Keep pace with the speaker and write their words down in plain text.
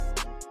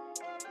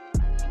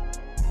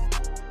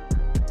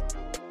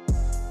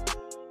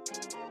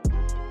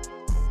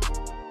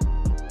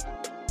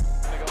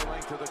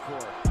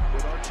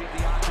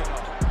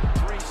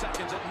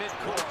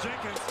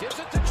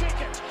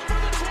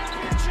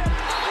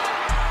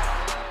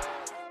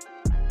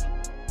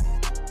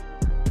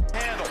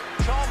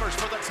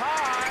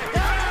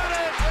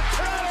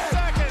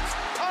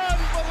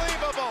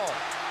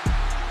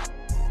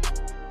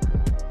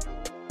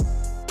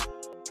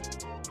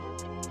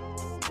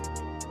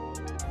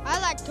I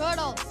like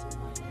turtles.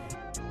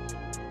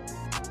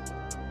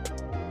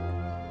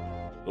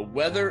 The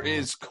weather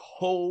is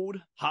cold.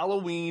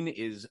 Halloween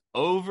is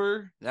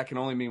over. That can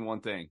only mean one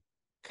thing.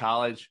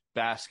 College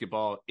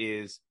basketball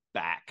is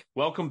back.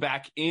 Welcome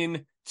back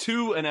in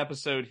to an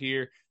episode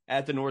here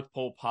at the North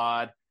Pole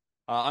Pod.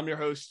 I'm your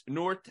host,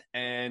 North,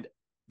 and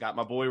got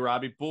my boy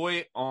Robby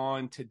Boy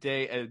on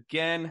today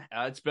again.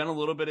 It's been a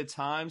little bit of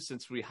time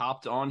since we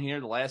hopped on here.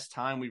 The last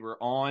time we were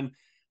on,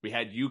 we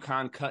had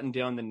UConn cutting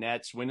down the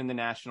Nets, winning the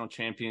national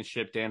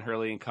championship. Dan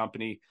Hurley and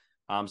company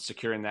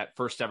securing that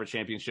first ever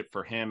championship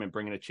for him and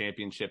bringing a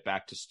championship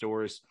back to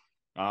Stores.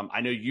 I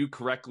know you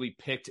correctly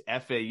picked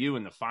FAU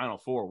in the Final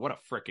Four. What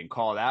a freaking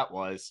call that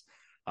was.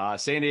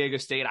 San Diego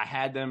State, I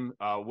had them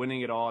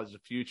winning it all as a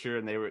future,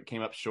 and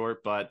came up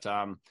short. But,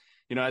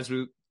 as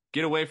we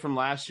get away from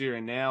last year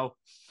and now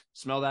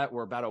smell that,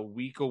 we're about a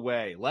week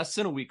away, less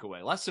than a week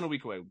away.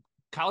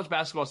 College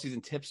basketball season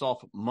tips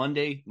off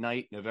Monday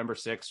night, November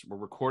 6th. We're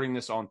recording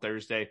this on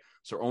Thursday,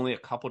 so we're only a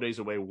couple days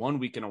away, 1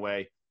 weekend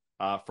away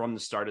from the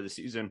start of the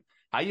season.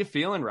 How you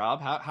feeling,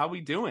 Rob? How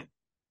we doing?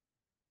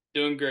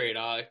 Doing great.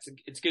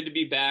 It's good to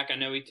be back. I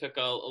know we took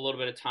a little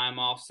bit of time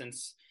off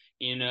since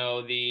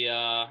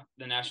the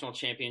national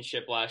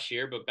championship last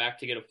year, but back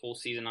to get a full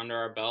season under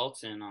our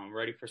belts and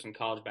ready for some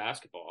college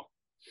basketball.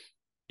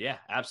 Yeah,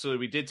 absolutely.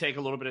 We did take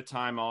a little bit of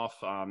time off.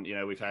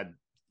 We've had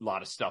a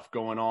lot of stuff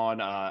going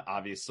on.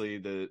 Obviously,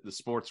 the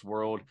sports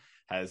world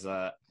has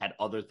had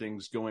other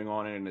things going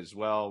on in it as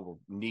well.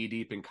 We're knee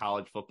deep in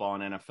college football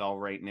and NFL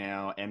right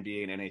now.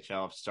 NBA and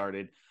NHL have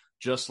started.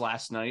 Just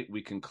last night,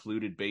 we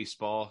concluded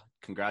baseball.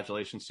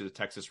 Congratulations to the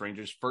Texas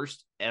Rangers.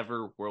 First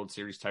ever World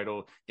Series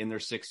title in their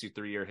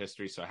 63-year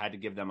history. So I had to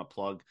give them a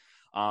plug.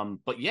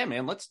 But yeah,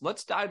 man,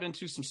 let's dive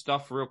into some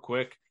stuff real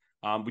quick.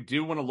 We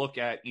do want to look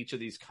at each of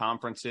these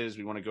conferences.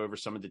 We want to go over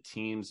some of the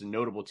teams and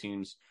notable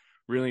teams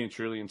really and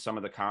truly in some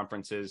of the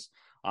conferences.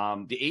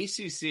 The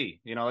ACC,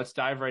 let's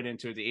dive right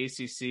into it. The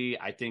ACC,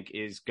 I think,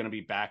 is going to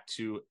be back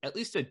to at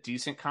least a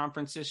decent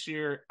conference this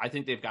year. I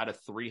think they've got a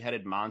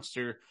three-headed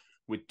monster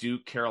with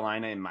Duke,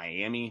 Carolina, and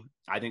Miami.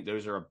 I think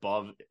those are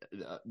above.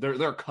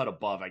 They're cut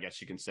above, I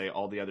guess you can say,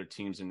 all the other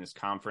teams in this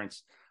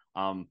conference.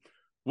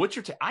 What's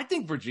your I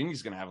think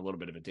Virginia's going to have a little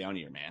bit of a down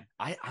year, man.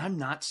 I'm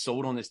not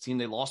sold on this team.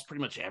 They lost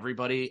pretty much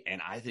everybody, and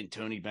I think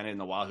Tony Bennett and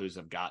the Wahoos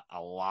have got a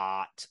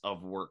lot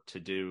of work to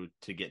do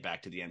to get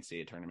back to the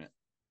NCAA tournament.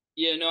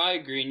 Yeah, no, I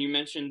agree. And you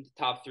mentioned the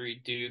top three,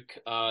 Duke,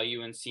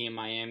 UNC, and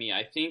Miami.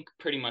 I think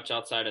pretty much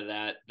outside of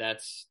that,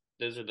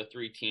 those are the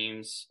three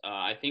teams.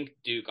 I think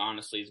Duke,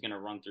 honestly, is going to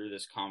run through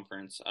this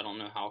conference. I don't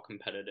know how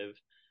competitive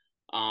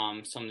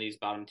some of these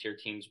bottom tier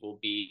teams will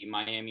be.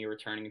 Miami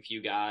returning a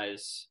few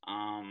guys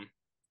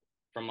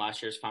from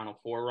last year's Final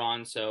Four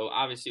run. So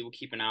obviously we'll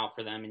keep an eye out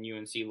for them, and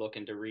UNC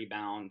looking to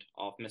rebound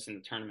off missing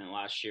the tournament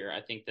last year.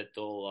 I think that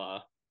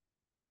they'll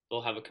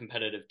have a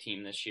competitive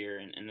team this year,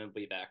 and they'll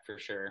be back for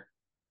sure.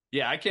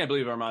 Yeah, I can't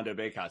believe Armando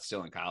Bacot's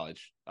still in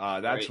college.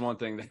 That's right. One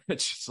thing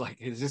that's just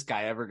like, is this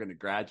guy ever going to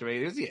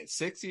graduate? Is he at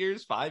 6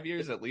 years, 5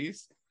 years at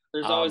least?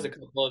 There's always a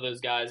couple of those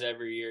guys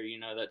every year,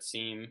 that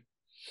seem.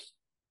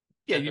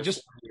 Yeah, you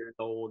just years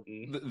old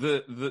and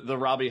the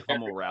Robbie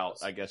Hummel route,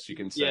 I guess you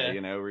can say.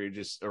 Yeah. Where you're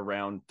just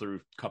around through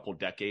a couple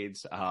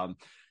decades.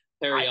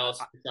 Perry Ellis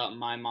is out in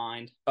my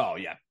mind. Oh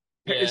yeah.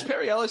 Is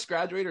Perry Ellis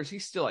graduated, or is he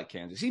still at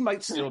Kansas? He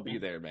might still be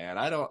there, man.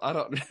 I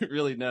don't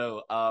really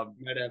know.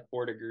 Might have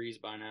 4 degrees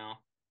by now.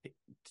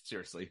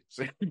 Seriously.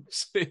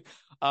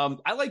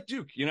 I like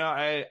Duke.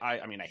 I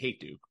hate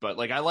Duke, but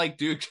I like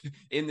Duke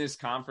in this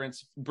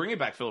conference. Bringing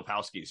back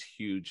Filipowski is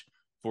huge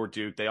for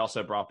Duke. They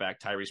also brought back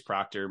Tyrese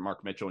Proctor,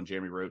 Mark Mitchell, and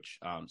Jeremy Roach.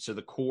 So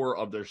the core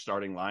of their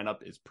starting lineup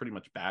is pretty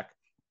much back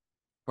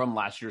from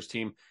last year's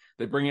team.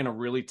 They bring in a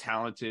really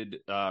talented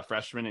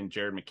freshman in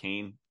Jared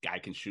McCain. Guy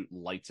can shoot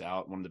lights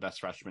out, one of the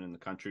best freshmen in the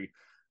country.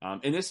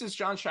 And this is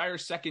John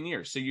Shire's second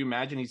year. So you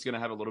imagine he's going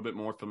to have a little bit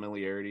more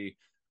familiarity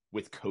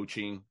with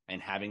coaching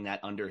and having that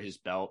under his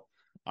belt.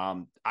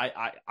 I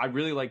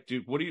really like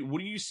Duke. What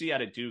do you see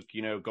out of Duke,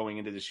 going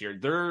into this year?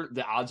 They're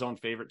the odds-on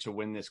favorite to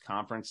win this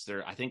conference.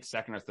 They're, I think,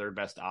 second or third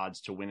best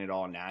odds to win it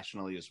all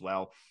nationally as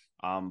well.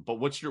 But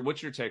what's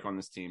your take on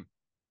this team?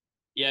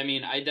 Yeah, I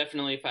mean, I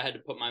definitely, if I had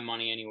to put my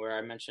money anywhere,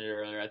 I mentioned it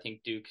earlier, I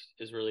think Duke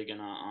is really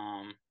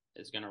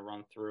gonna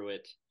run through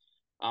it.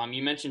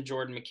 You mentioned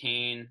Jordan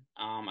McCain.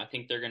 I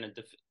think they're gonna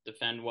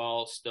defend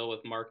well still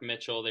with Mark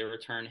Mitchell. They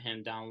return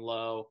him down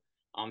low.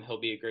 He'll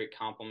be a great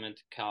compliment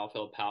to Kyle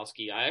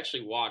Filipowski. I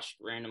actually watched,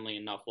 randomly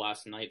enough,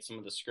 last night some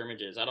of the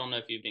scrimmages. I don't know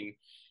if you've been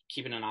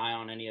keeping an eye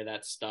on any of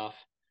that stuff.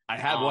 I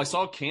have. Well, I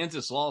saw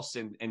Kansas lost,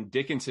 and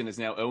Dickinson is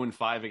now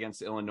 0-5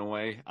 against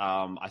Illinois.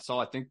 I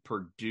think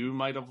Purdue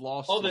might have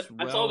lost as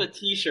well. I saw the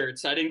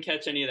T-shirts. I didn't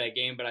catch any of that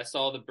game, but I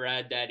saw the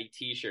Brad Daddy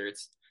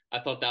T-shirts. I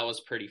thought that was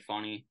pretty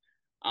funny.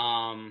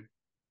 But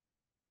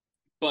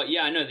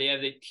yeah, I know they have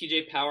the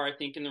TJ Power, I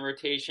think, in the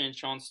rotation.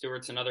 Sean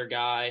Stewart's another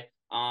guy.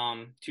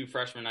 2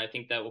 freshmen, I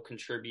think, that will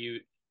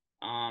contribute.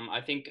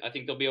 I think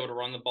they'll be able to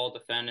run the ball,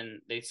 defend,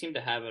 and they seem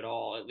to have it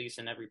all, at least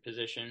in every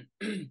position.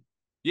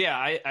 Yeah,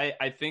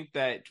 I think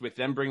that with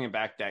them bringing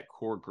back that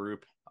core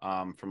group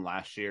from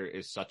last year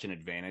is such an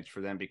advantage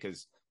for them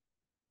because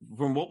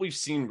from what we've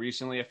seen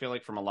recently, I feel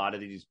like from a lot of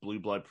these blue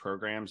blood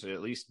programs,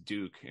 at least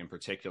Duke in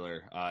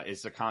particular,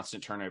 is the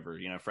constant turnover.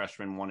 You know,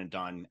 freshmen one and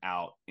done,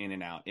 out, in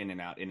and out, in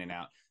and out, in and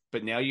out.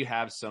 But now you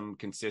have some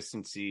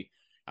consistency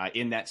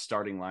in that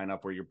starting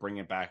lineup where you're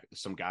bringing back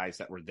some guys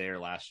that were there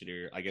last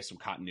year. I guess some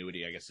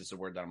continuity, I guess is the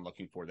word that I'm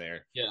looking for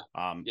there. Yeah.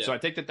 Yeah. So I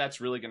think that that's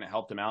really going to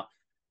help them out.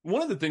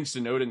 One of the things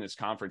to note in this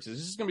conference is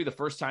this is going to be the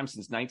first time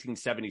since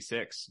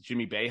 1976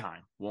 Jimmy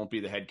Boeheim won't be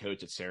the head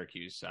coach at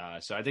Syracuse.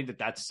 So I think that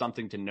that's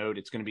something to note.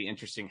 It's going to be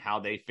interesting how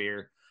they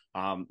fare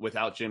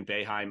without Jim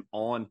Boeheim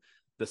on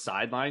the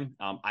sideline.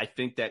 I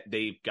think that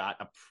they've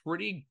got a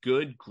pretty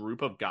good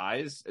group of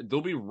guys.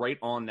 They'll be right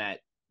on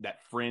that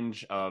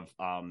fringe of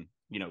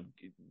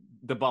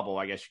the bubble,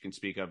 I guess you can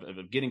speak of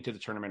getting to the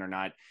tournament or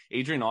not.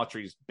 Adrian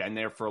Autry's been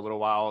there for a little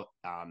while.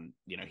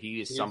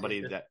 He is somebody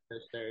that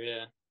there,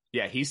 yeah.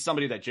 Yeah, he's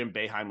somebody that Jim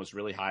Boeheim was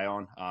really high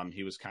on.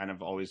 He was kind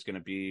of always going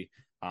to be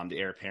the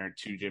heir apparent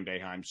to Jim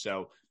Boeheim.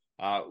 So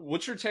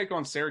what's your take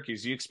on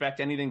Syracuse? Do you expect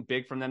anything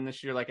big from them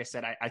this year? Like I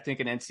said, I think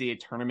an NCAA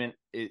tournament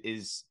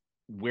is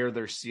where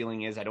their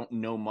ceiling is. I don't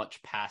know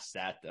much past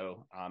that,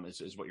 though,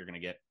 is what you're going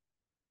to get.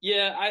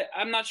 Yeah,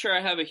 I'm not sure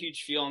I have a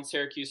huge feel on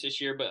Syracuse this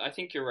year, but I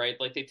think you're right.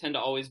 Like they tend to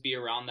always be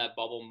around that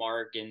bubble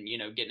mark and,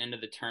 getting into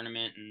the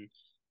tournament. And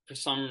for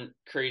some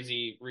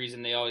crazy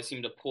reason, they always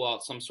seem to pull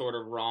out some sort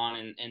of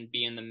run and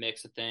be in the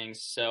mix of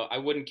things. So I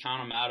wouldn't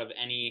count them out of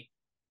any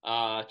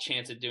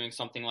chance of doing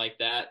something like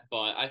that.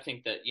 But I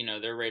think that,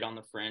 they're right on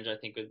the fringe. I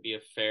think would be a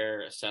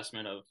fair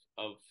assessment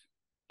of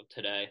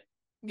today.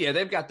 Yeah,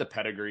 they've got the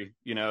pedigree,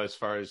 as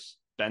far as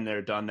been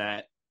there, done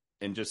that.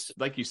 And just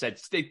like you said,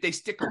 they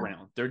stick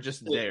around. They're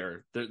just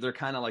there. They're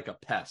kind of like a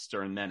pest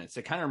or a menace.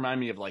 They kind of remind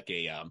me of like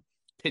a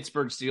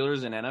Pittsburgh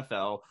Steelers in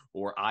NFL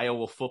or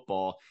Iowa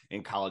football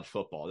in college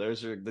football.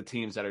 Those are the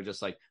teams that are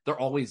just like, they're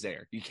always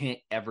there. You can't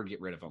ever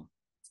get rid of them.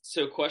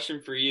 So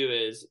question for you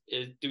is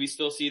do we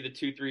still see the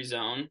 2-3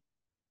 zone?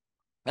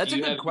 That's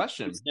a good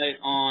question. Insight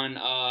on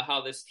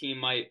how this team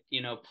might,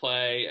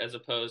 play as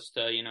opposed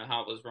to,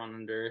 how it was run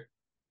under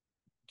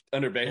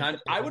Boeheim?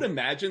 I would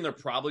imagine they're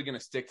probably going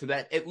to stick to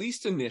that, at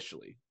least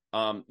initially.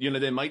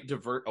 They might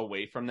divert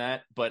away from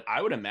that, but I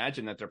would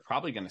imagine that they're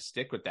probably going to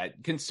stick with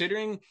that,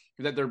 considering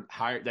that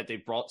that they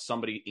brought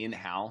somebody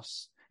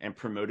in-house and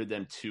promoted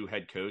them to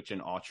head coach in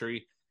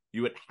Autry.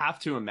 You would have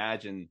to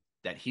imagine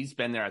that he's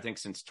been there, I think,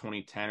 since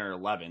 2010 or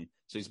 11.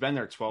 So he's been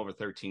there 12 or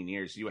 13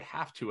 years. You would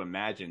have to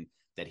imagine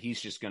that he's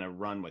just going to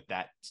run with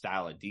that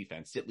style of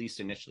defense, at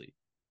least initially.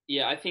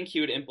 Yeah, I think he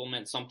would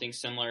implement something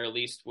similar, at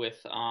least with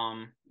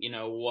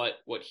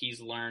what he's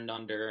learned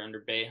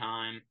under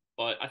Boeheim.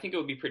 But I think it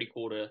would be pretty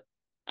cool to.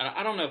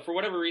 I don't know, for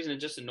whatever reason, it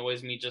just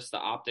annoys me, just the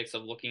optics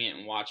of looking at it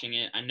and watching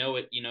it. I know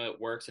it,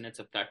 it works and it's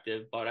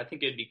effective, but I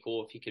think it'd be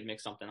cool if he could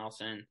mix something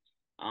else in.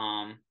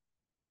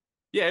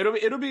 Yeah,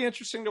 it'll be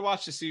interesting to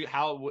watch to see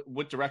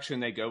what direction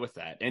they go with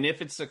that, and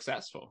if it's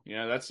successful.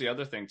 That's the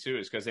other thing too,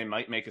 is because they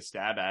might make a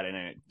stab at it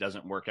and it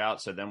doesn't work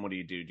out. So then what do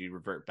you do? Do you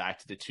revert back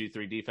to the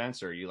 2-3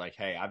 defense, or are you like,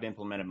 hey, I've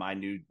implemented my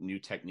new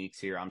techniques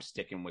here. I'm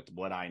sticking with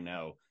what I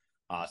know.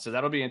 So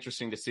that'll be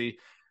interesting to see.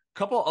 A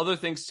couple other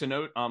things to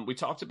note. We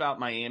talked about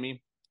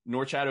Miami,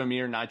 Norchad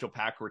Omier, Nigel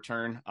Pack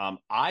return.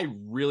 I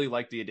really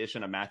like the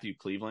addition of Matthew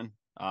Cleveland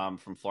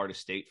from Florida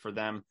State for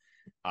them.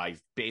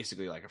 He's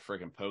basically like a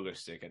friggin' pogo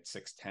stick at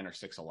 6'10 or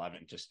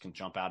 6'11, just can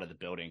jump out of the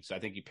building. So I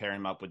think you pair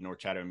him up with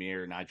Norchad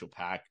Omier, Nigel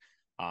Pack.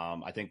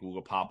 I think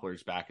Ugo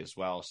Poplar's back as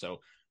well. So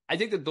I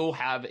think that they'll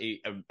have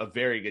a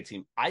very good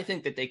team. I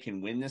think that they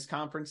can win this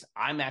conference.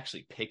 I'm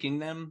actually picking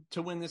them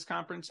to win this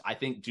conference. I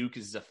think Duke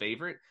is a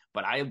favorite,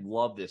 but I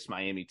love this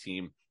Miami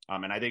team.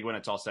 And I think when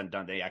it's all said and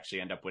done, they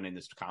actually end up winning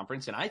this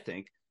conference. And I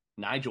think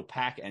Nigel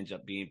Pack ends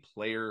up being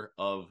player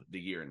of the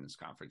year in this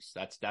conference.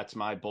 That's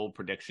my bold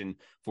prediction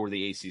for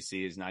the ACC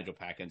is Nigel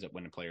Pack ends up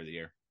winning player of the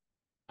year.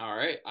 All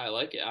right. I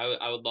like it.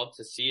 I would love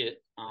to see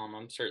it.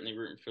 I'm certainly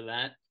rooting for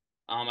that.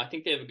 I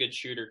think they have a good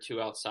shooter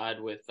too outside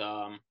with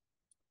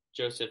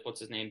Joseph, what's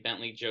his name?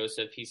 Bentley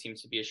Joseph. He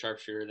seems to be a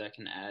sharpshooter that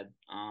can add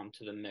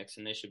to the mix,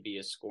 and they should be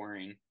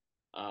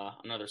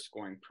another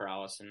scoring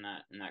prowess in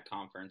that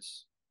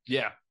conference.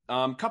 Yeah.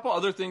 Couple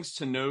other things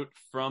to note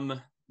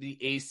from the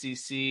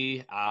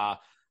ACC.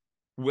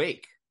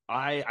 Wake.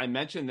 I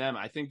mentioned them.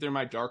 I think they're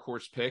my dark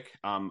horse pick.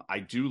 I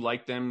do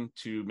like them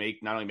to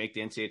not only make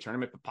the NCAA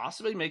tournament, but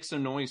possibly make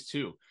some noise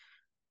too.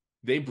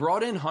 They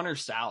brought in Hunter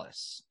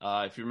Salas.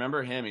 If you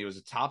remember him, he was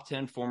a top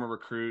 10 former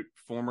recruit,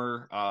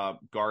 former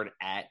guard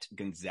at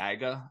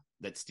Gonzaga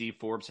that Steve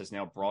Forbes has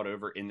now brought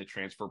over in the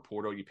transfer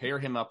portal. You pair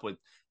him up with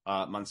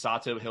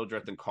Monsato,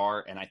 Hildreth, and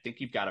Carr, and I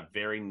think you've got a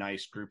very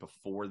nice group of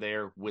four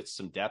there with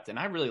some depth. And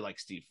I really like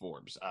Steve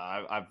Forbes.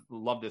 I've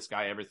loved this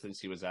guy ever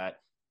since he was at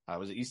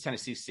East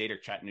Tennessee State or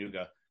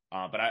Chattanooga.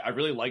 But I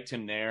really liked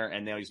him there,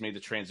 and now he's made the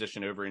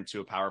transition over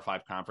into a Power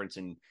 5 conference.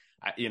 And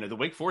the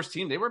Wake Forest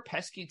team, they were a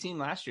pesky team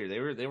last year. They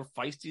were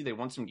feisty. They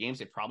won some games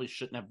they probably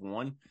shouldn't have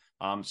won.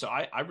 So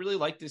I really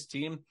like this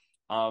team.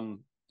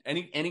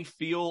 Any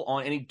feel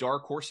on any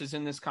dark horses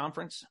in this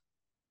conference?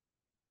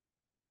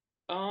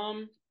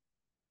 Um,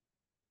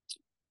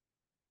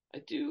 I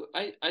do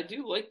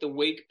like the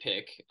Wake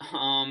pick.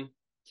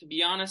 To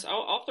be honest,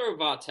 I'll throw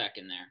Vatek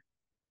in there.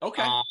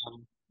 Okay.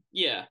 Um,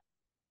 yeah,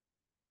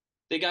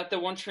 they got the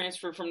one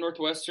transfer from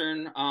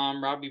Northwestern,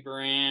 Robby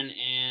Boy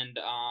and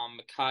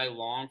Kai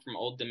Long from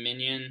Old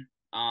Dominion.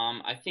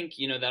 I think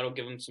that'll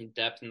give them some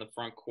depth in the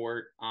front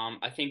court.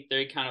 I think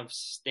they kind of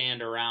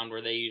stand around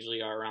where they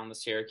usually are around the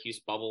Syracuse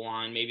bubble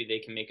line. Maybe they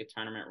can make a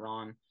tournament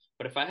run.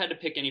 But if I had to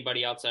pick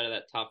anybody outside of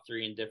that top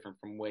three and different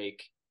from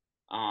Wake,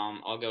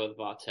 I'll go with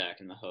Vatek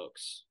and the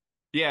Hooks.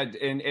 Yeah,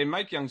 and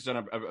Mike Young's done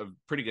a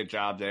pretty good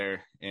job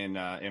there in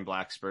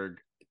Blacksburg.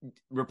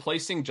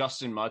 Replacing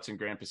Justin Mutz and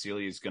Grant Basile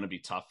is going to be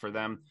tough for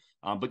them.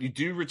 But you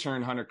do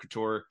return Hunter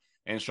Couture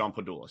and Sean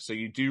Padula. So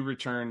you do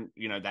return,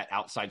 that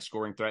outside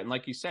scoring threat. And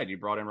like you said, you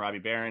brought in Robby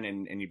Boy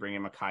and you bring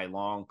in Makai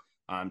Long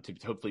to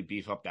hopefully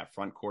beef up that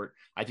front court.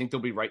 I think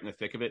they'll be right in the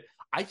thick of it.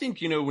 I think,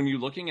 when you're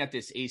looking at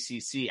this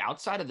ACC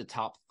outside of the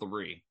top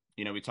three,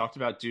 we talked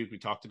about Duke, we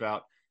talked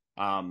about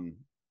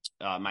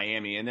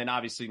Miami, and then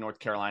obviously North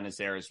Carolina's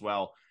there as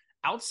well.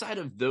 Outside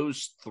of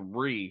those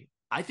three,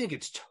 I think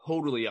it's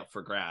totally up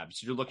for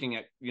grabs. You're looking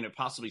at,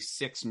 possibly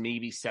 6,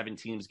 maybe 7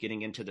 teams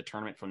getting into the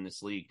tournament from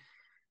this league.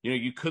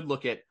 You could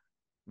look at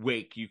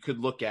Wake, you could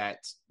look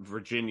at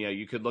Virginia,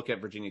 you could look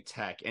at Virginia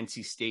Tech,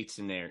 NC State's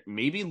in there.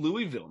 Maybe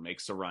Louisville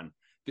makes a run.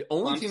 The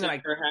only team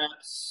that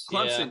perhaps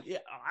Clemson,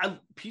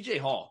 PJ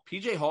Hall.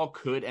 PJ Hall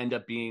could end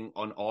up being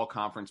an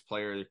all-conference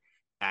player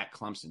at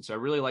Clemson. So I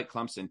really like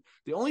Clemson.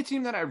 The only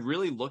team that I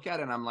really look at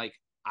and I'm like,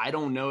 I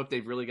don't know if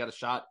they've really got a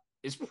shot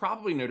is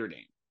probably Notre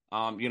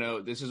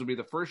Dame. This will be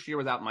the first year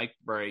without Mike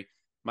Brey.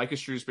 Micah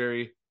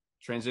Shrewsbury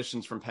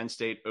transitions from Penn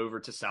State over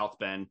to South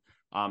Bend.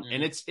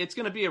 And it's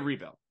going to be a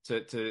rebuild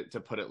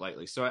to put it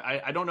lightly. So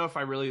I don't know if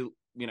I really,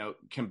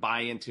 can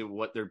buy into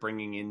what they're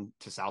bringing in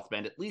to South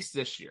Bend, at least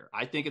this year.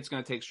 I think it's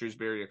going to take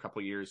Shrewsbury a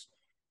couple years.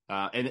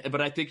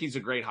 But I think he's a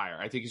great hire.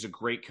 I think he's a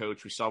great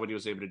coach. We saw what he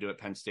was able to do at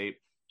Penn State.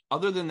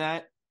 Other than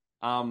that,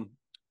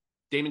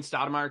 Damon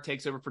Stoudemire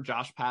takes over for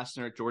Josh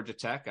Pastner at Georgia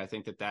Tech. I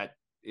think that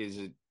is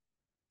a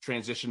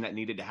transition that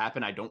needed to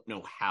happen. I don't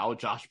know how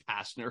Josh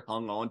Pastner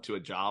hung on to a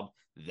job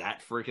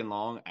that freaking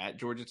long at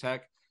Georgia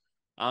Tech.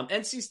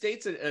 NC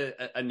State's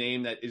a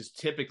name that is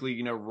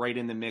typically, right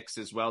in the mix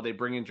as well. They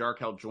bring in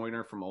Jarkel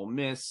Joyner from Ole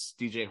Miss,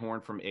 DJ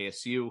Horn from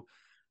ASU.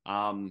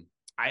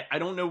 I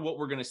don't know what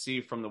we're going to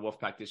see from the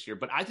Wolfpack this year,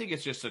 but I think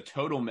it's just a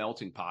total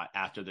melting pot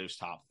after those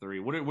top three.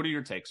 What are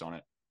your takes on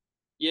it?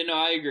 Yeah, no,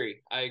 I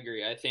agree.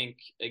 I think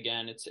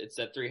again, it's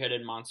that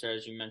three-headed monster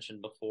as you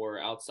mentioned before.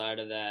 Outside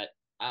of that,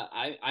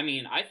 I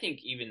mean, I think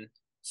even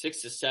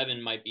 6 to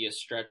 7 might be a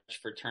stretch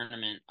for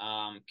tournament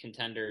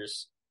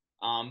contenders.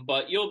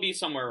 But you'll be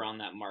somewhere around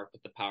that mark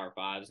with the Power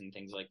Fives and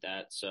things like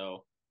that.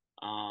 So,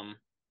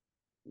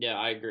 yeah,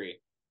 I agree.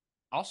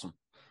 Awesome.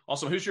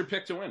 Who's your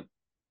pick to win?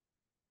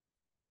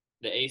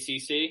 The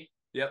ACC?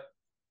 Yep.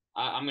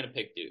 I'm going to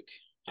pick Duke.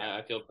 Yeah.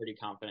 I feel pretty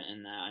confident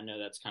in that. I know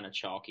that's kind of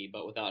chalky,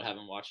 but without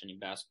having watched any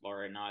basketball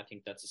right now, I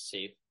think that's a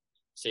safe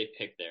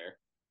pick there.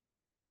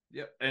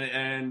 Yep.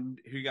 And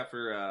who you got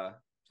for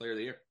Player of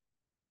the Year?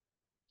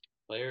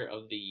 Player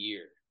of the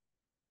Year.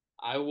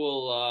 I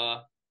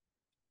will.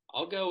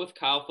 I'll go with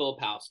Kyle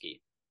Filipowski.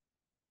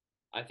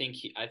 I think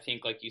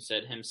like you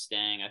said, him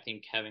staying. I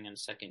think having him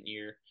second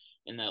year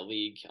in that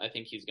league, I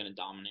think he's going to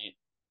dominate.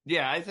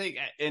 Yeah, I think,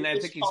 and I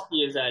think he's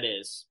healthy as that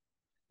is.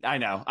 I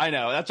know.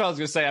 That's what I was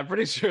going to say. I'm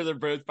pretty sure they're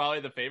both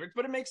probably the favorites,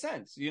 but it makes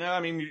sense. I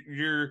mean,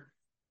 you're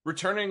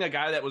returning a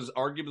guy that was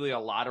arguably a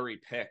lottery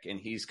pick, and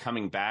he's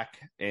coming back,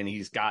 and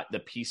he's got the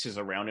pieces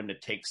around him to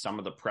take some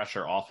of the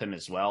pressure off him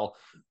as well,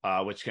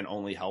 which can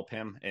only help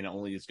him and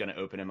only is going to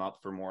open him up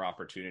for more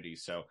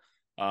opportunities. So,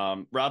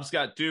 Rob's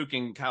got Duke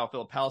and Kyle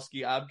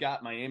Filipowski. I've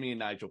got Miami and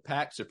Nigel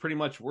Pack. So pretty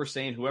much we're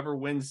saying whoever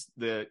wins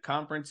the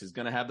conference is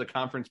going to have the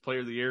conference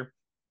player of the year.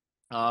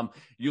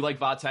 You like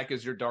Vatek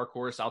as your dark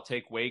horse. I'll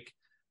take Wake.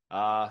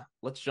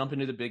 Let's jump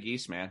into the Big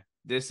East, man.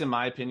 This, in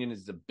my opinion,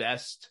 is the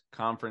best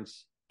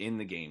conference in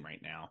the game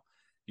right now.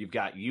 You've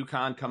got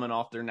UConn coming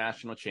off their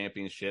national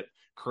championship.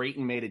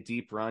 Creighton made a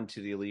deep run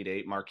to the Elite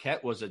Eight.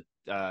 Marquette was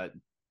a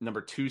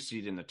number 2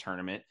 seed in the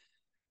tournament.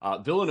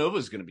 Villanova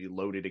is going to be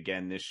loaded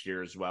again this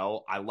year as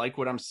well. I like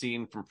what I'm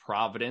seeing from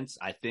Providence.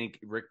 I think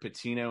Rick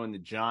Pitino and the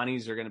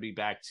Johnnies are going to be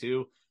back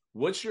too.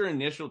 What's your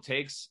initial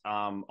takes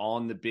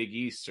on the Big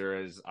East, or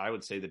as I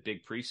would say, the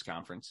Big Priest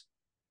Conference?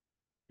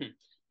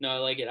 No, I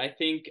like it. I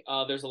think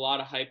there's a lot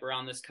of hype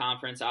around this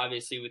conference,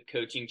 obviously with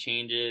coaching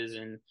changes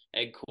and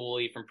Ed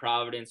Cooley from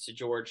Providence to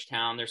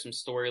Georgetown. There's some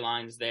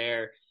storylines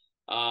there.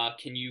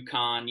 Can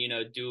UConn,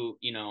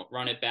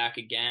 run it back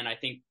again? I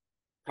think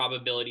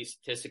probability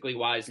statistically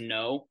wise,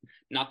 no.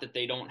 Not that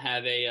they don't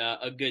have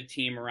a good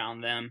team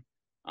around them.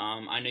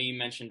 I know you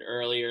mentioned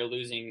earlier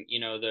losing,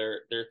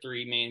 their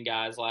 3 main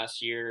guys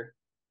last year.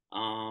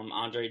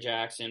 Andre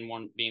Jackson,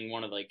 being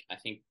one of I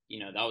think,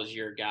 that was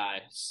your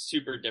guy,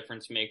 super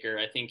difference maker.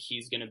 I think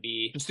he's going to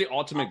be just the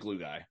ultimate glue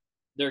guy.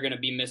 they're going to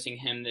be missing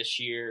him this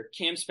year.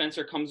 Cam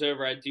Spencer comes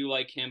over. I do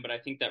like him, but I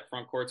think that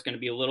front court's going to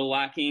be a little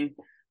lacking.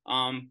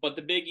 But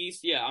the Big East,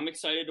 yeah, I'm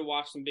excited to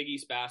watch some Big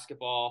East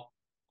basketball.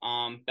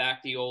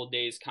 Back the old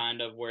days,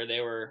 kind of where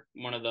they were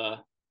one of the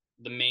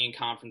main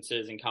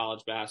conferences in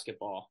college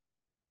basketball.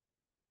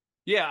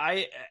 Yeah,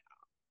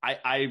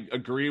 I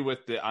agree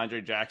with the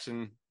Andre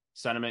Jackson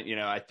sentiment.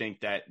 I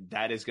think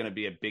that is going to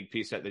be a big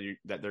piece that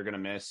they're going to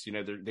miss.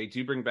 They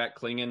do bring back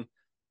Klingon,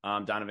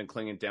 Donovan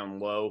Klingon down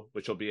low,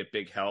 which will be a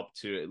big help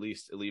to at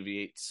least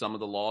alleviate some of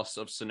the loss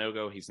of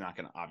Sonogo. He's not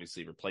going to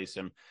obviously replace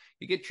him.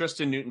 You get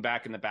Tristan Newton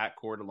back in the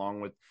backcourt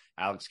along with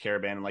Alex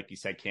Caravan, and like you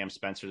said, Cam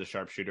Spencer, the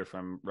sharpshooter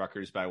from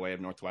Rutgers by way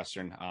of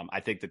Northwestern. I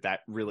think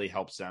that really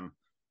helps them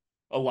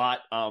a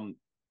lot.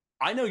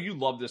 I know you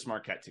love this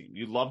Marquette team.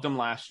 You loved them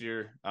last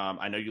year.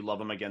 I know you love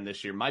them again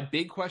this year. My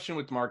big question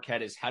with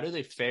Marquette is, how do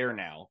they fare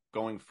now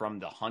going from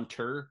the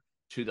hunter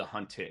to the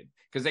hunted?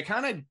 Because they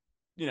kind of,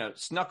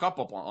 snuck up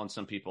on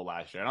some people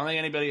last year. I don't think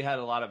anybody had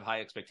a lot of high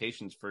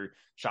expectations for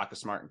Shaka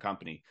Smart and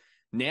company.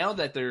 Now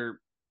that they're,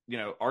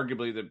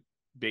 arguably the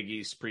Big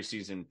East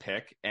preseason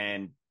pick,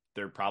 and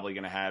they're probably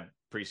going to have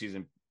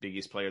preseason Big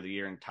East Player of the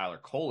Year in Tyler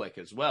Kolek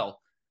as well.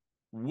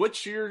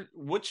 What's your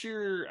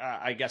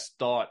I guess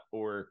thought,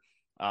 or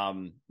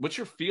what's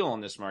your feel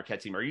on this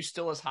Marquette team? Are you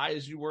still as high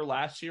as you were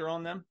last year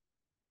on them?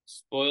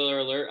 Spoiler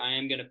alert, I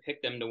am going to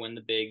pick them to win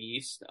the Big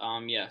East.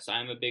 Yes,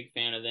 I'm a big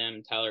fan of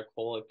them. Tyler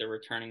Kolek, they're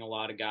returning a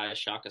lot of guys.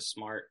 Shaka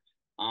Smart.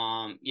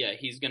 Yeah,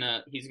 he's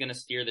gonna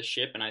steer the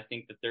ship, and I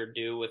think that they're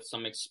due with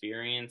some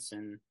experience,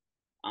 and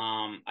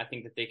I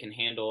think that they can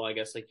handle, I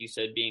guess, like you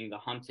said, being the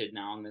hunted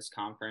now in this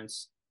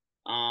conference.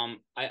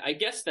 I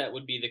guess that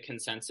would be the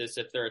consensus.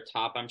 If they're a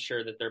top, I'm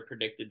sure that they're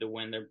predicted to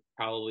win. They're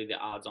probably the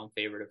odds-on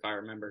favorite, if I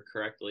remember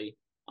correctly.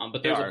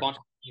 But there's a bunch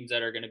of teams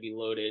that are going to be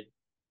loaded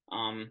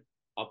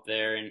up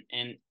there,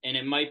 and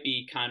it might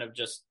be kind of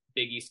just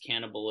Big East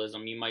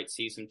cannibalism. You might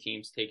see some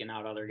teams taking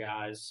out other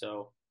guys,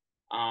 so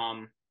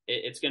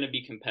it's going to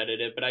be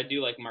competitive. But I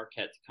do like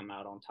Marquette to come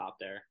out on top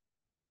there.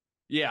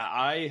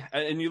 Yeah,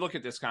 and you look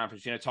at this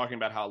conference, talking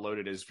about how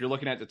loaded it is. If you're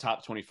looking at the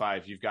top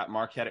 25, you've got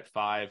Marquette at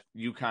 5,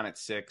 UConn at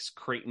 6,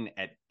 Creighton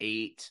at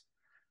 8.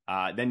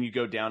 Then you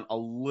go down a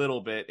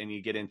little bit and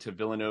you get into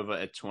Villanova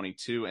at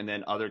 22, and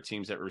then other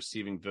teams that are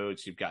receiving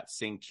votes. You've got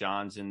St.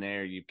 John's in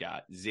there. You've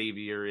got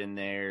Xavier in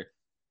there.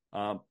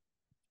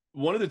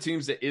 One of the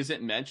teams that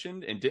isn't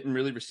mentioned and didn't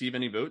really receive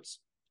any votes,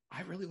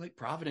 I really like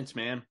Providence,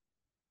 man.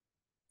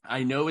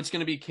 I know it's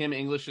going to be Kim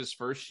English's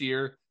first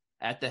year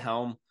at the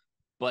helm,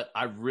 but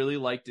I really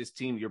like this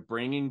team. You're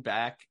bringing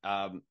back,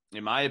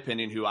 in my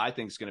opinion, who I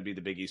think is going to be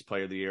the Big East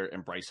Player of the Year,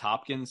 and Bryce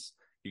Hopkins.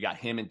 You got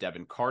him and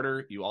Devin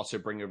Carter. You also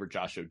bring over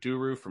Josh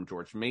Oduru from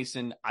George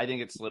Mason. I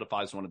think it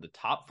solidifies one of the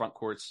top front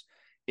courts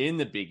in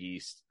the Big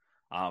East.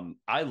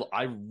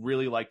 I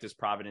really like this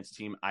Providence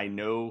team. I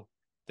know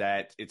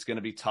that it's going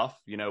to be tough,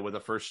 with a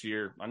first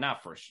year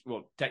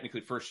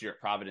at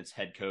Providence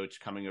head coach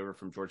coming over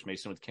from George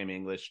Mason with Kim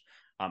English.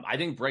 I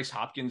think Bryce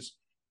Hopkins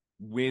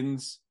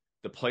wins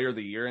the Player of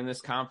the Year in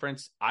this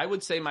conference. I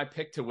would say my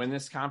pick to win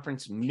this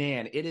conference,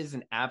 man, it is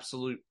an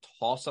absolute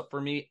toss-up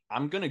for me.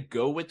 I'm going to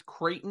go with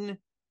Creighton,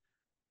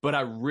 but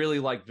I really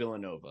like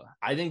Villanova.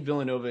 I think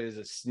Villanova is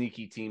a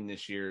sneaky team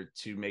this year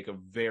to make a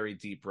very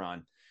deep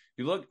run.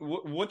 You look,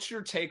 what's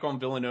your take on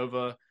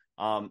Villanova?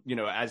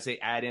 As they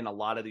add in a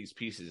lot of these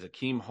pieces,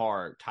 Akeem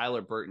Hart,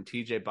 Tyler Burton,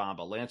 TJ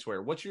Bamba, Lance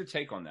Ware. What's your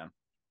take on them?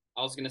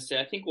 I was going to say,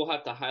 I think we'll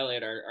have to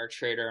highlight our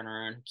trader and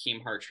our own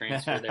Akeem Hart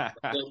transfer there.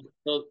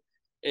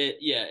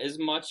 As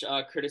much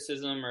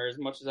criticism, or as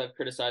much as I've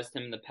criticized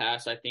him in the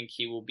past, I think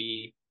he will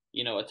be,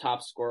 a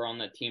top scorer on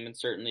that team and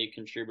certainly a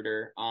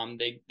contributor.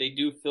 They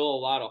do fill a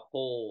lot of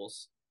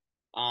holes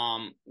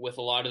with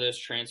a lot of those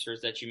transfers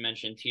that you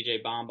mentioned,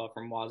 TJ Bamba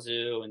from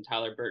Wazoo and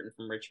Tyler Burton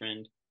from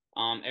Richmond.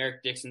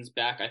 Eric Dixon's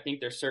back. I think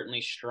they're certainly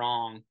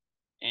strong,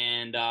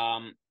 and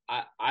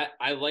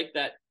I like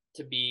that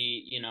to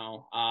be,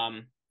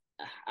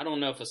 I don't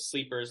know if a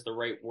sleeper is the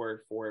right word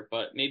for it,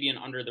 but maybe an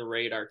under the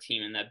radar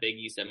team in that Big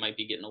East that might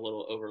be getting a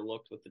little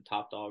overlooked with the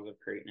top dogs of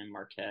Creighton and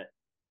Marquette.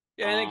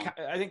 Yeah,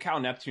 I think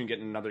Cal Neptune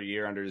getting another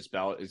year under his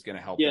belt is going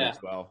to help them as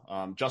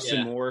well.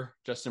 Justin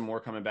Moore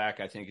coming back,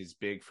 I think, is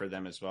big for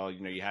them as well.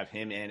 You have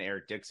him and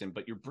Eric Dixon,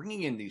 but you're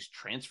bringing in these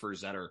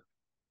transfers that are,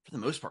 for the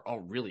most part, all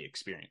really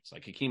experienced.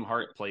 Like Hakeem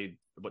Hart played,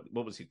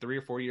 what was he, 3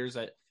 or 4 years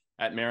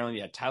at Maryland?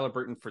 You had Tyler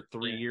Burton for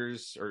 3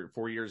 years or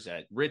 4 years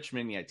at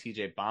Richmond. You had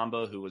TJ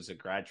Bamba, who was a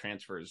grad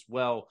transfer as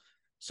well.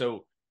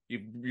 So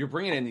you're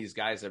bringing in these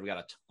guys that have got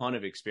a ton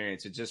of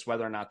experience. It's just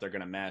whether or not they're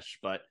going to mesh.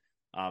 But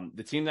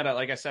the team that,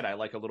 like I said, I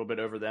like a little bit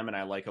over them, and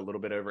I like a little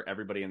bit over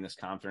everybody in this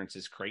conference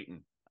is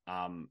Creighton.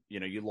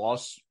 You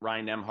lost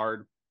Ryan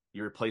Nemhard.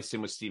 You replaced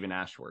him with Stephen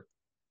Ashworth.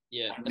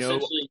 Yeah,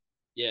 essentially,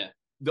 yeah.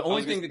 The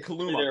only thing that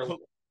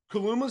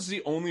Kaluma's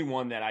the only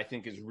one that I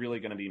think is really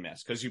going to be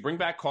missed, because you bring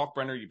back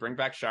Kalkbrenner, you bring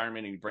back Shireman,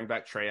 and you bring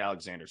back Trey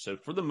Alexander. So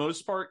for the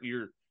most part,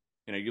 you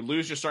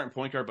lose your starting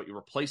point guard, but you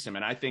replace him,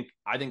 and I think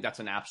that's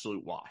an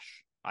absolute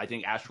wash. I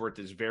think Ashworth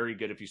is very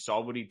good. If you saw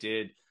what he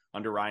did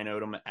under Ryan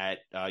Odom at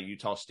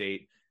Utah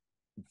State,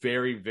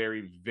 very,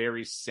 very,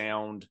 very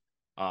sound.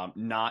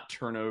 Not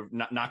going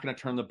to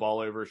turn the ball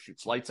over.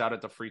 Shoots lights out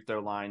at the free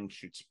throw line.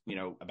 Shoots,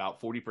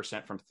 about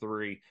 40% from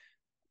three.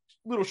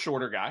 Little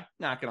shorter guy,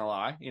 not going to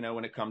lie,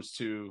 when it comes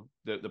to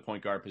the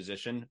point guard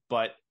position.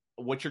 But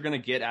what you're going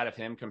to get out of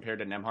him compared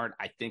to Nembhard,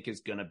 I think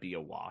is going to be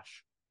a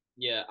wash.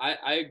 Yeah,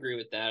 I agree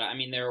with that. I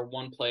mean, they were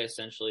one play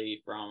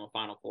essentially from a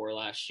Final Four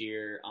last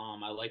year.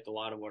 I liked a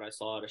lot of what I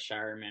saw out of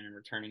Shireman and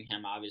returning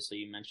him. Obviously,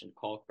 you mentioned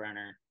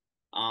Kalkbrenner.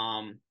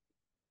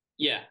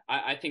 Yeah,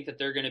 I think that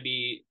they're gonna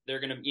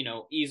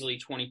easily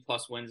 20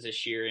 plus wins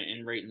this year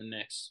and right in the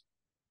mix.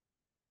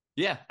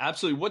 Yeah,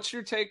 absolutely. What's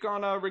your take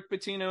on Rick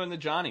Pitino and the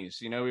Johnnies?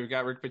 We've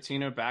got Rick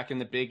Pitino back in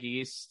the Big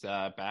East,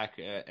 back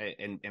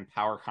in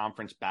Power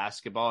Conference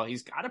basketball.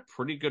 He's got a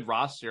pretty good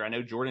roster. I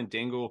know Jordan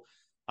Dingle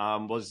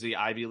was the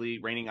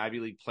reigning Ivy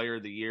League player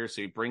of the year,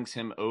 so he brings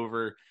him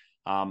over.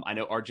 I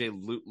know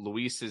RJ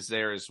Luis is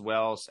there as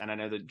well, and I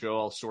know that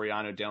Joel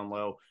Soriano down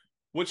low.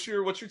 What's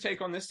your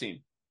take on this team?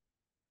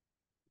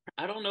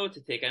 I don't know what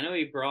to take. I know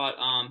he brought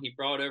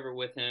over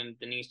with him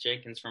Denise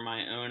Jenkins from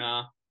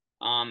Iona.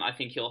 I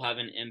think he'll have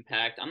an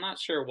impact. I'm not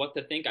sure what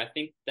to think. I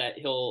think that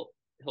he'll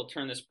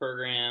turn this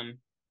program.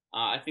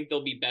 I think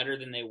they'll be better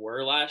than they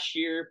were last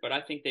year, but I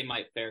think they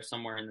might fare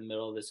somewhere in the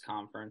middle of this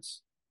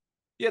conference.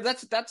 Yeah,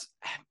 that's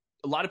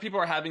a lot of people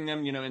are having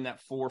them, in that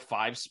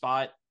 4-5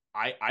 spot.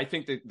 I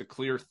think that the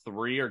clear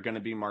three are going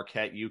to be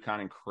Marquette,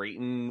 UConn, and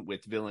Creighton,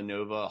 with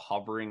Villanova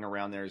hovering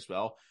around there as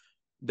well.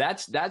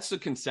 That's the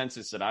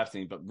consensus that I've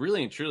seen. But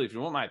really and truly, if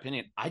you want my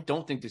opinion, I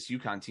don't think this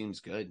UConn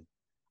team's good.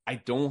 I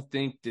don't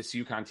think this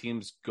UConn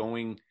team's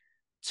going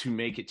to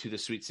make it to the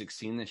Sweet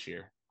 16 this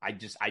year. I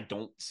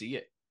don't see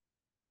it.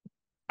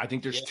 I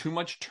think there's too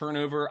much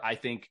turnover. I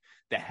think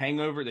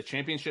the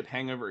championship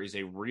hangover is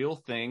a real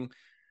thing.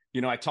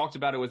 I talked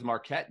about it with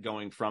Marquette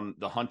going from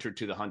the hunter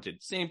to the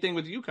hunted. Same thing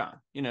with UConn.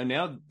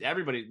 Now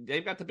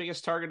they've got the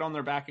biggest target on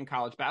their back in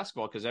college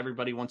basketball because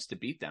everybody wants to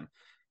beat them.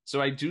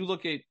 So I do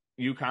look at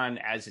UConn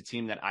as a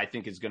team that I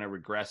think is going to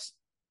regress.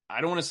 I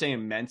don't want to say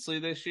immensely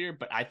this year,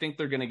 but I think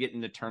they're going to get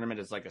in the tournament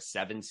as like a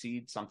 7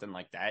 seed, something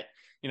like that.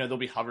 They'll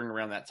be hovering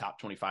around that top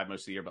 25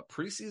 most of the year, but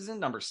preseason,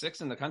 number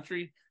 6 in the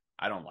country,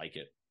 I don't like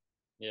it.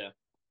 Yeah.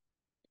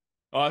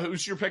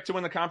 Who's your pick to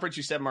win the conference?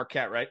 You said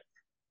Marquette, right?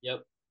 Yep.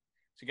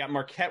 So you got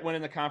Marquette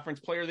winning the conference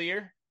player of the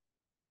year?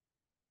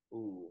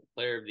 Ooh,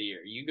 player of the year.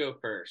 You go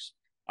first.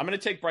 I'm going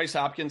to take Bryce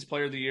Hopkins,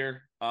 player of the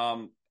year.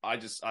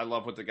 I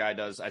love what the guy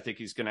does. I think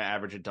he's going to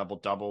average a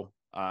double-double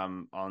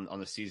on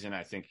the season.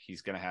 I think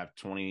he's going to have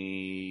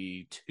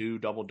 22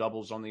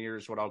 double-doubles on the year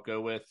is what I'll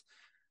go with.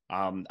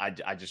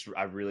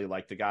 I really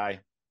like the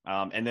guy.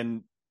 And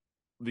then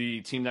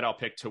the team that I'll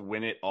pick to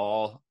win it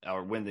all,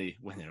 or win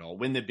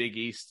the Big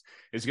East,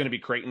 is going to be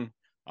Creighton.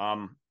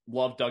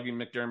 Love Dougie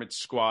McDermott's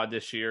squad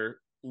this year.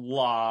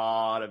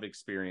 Lot of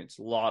experience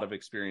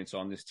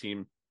on this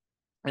team.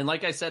 And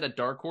like I said, a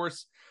dark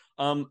horse,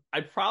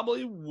 I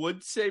probably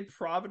would say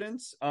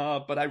Providence,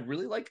 but I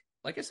really like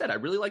I said, I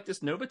really like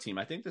this Nova team.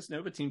 I think this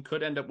Nova team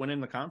could end up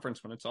winning the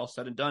conference when it's all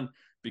said and done,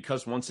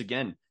 because once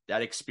again,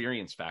 that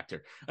experience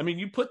factor. I mean,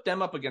 you put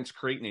them up against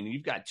Creighton and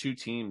you've got two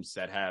teams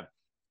that have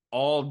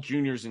all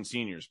juniors and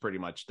seniors pretty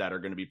much that are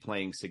going to be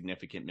playing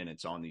significant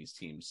minutes on these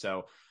teams.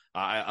 So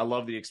I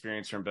love the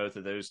experience from both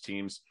of those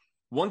teams.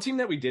 One team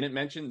that we didn't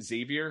mention,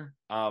 Xavier,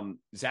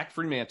 Zach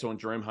Fremantle and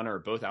Jerome Hunter are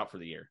both out for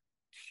the year.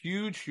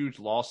 Huge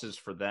losses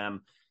for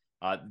them.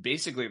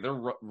 Basically,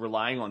 they're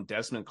relying on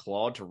Desmond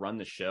Claude to run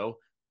the show.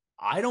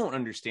 I don't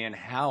understand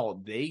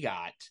how they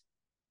got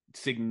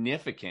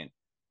significant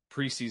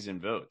preseason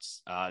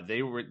votes.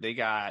 They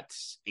got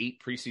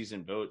 8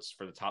 preseason votes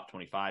for the top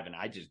 25, and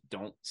I just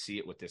don't see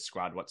it with this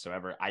squad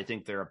whatsoever. I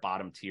think they're a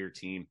bottom tier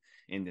team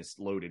in this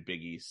loaded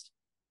Big East.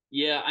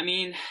 Yeah, I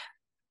mean,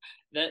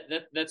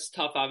 that's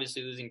tough.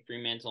 Obviously, losing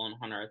Fremantle and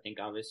Hunter, I think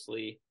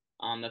obviously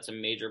that's a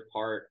major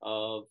part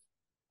of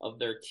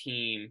their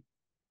team.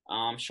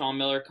 Sean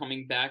Miller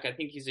coming back, I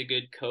think he's a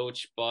good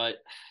coach, but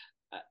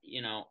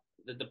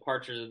the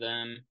departures of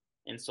them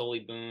and Solly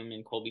Boom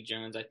and Colby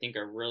Jones, I think,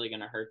 are really going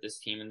to hurt this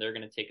team, and they're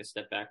going to take a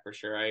step back for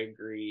sure. I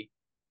agree.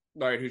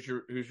 All right, who's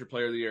your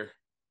player of the year?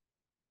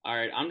 All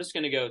right, I'm just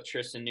going to go with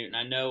Tristan Newton.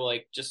 I know, I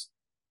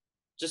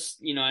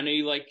know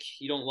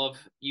you don't love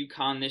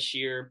UConn this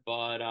year,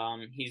 but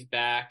he's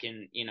back,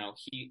 and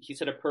he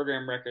set a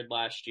program record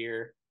last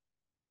year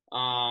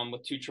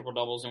with 2 triple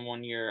doubles in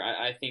 1 year.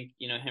 I think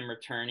him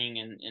returning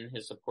and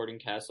his supporting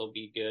cast will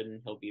be good,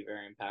 and he'll be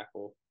very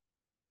impactful.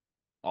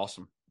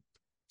 Awesome.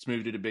 Let's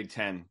move to the Big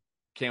Ten.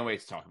 Can't wait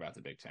to talk about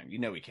the Big Ten.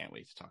 We can't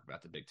wait to talk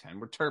about the Big Ten.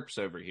 We're Terps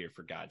over here,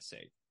 for God's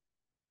sake.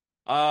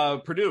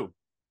 Purdue.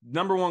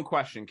 Number one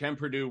question, can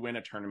Purdue win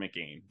a tournament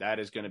game? That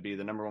is going to be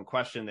the number one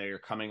question. They are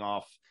coming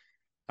off,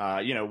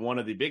 one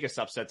of the biggest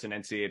upsets in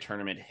NCAA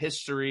tournament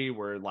history,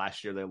 where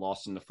last year they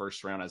lost in the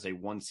first round as a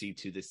 1 seed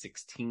to the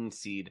 16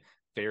 seed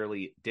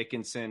Fairleigh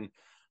Dickinson.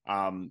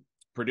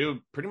 Purdue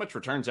pretty much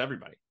returns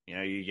everybody.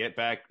 You get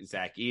back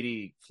Zach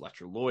Edey,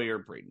 Fletcher Lawyer,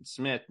 Braden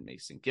Smith,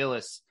 Mason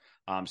Gillis.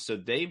 So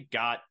they've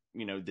got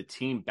the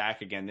team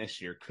back again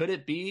this year. Could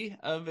it be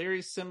a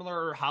very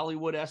similar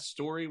Hollywood-esque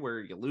story where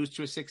you lose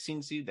to a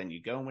 16 seed, then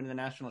you go and win the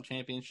national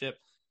championship?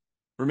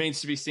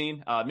 Remains to be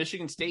seen.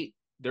 Michigan State,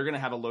 they're going to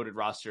have a loaded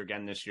roster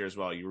again this year as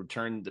well. You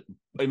return,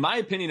 in my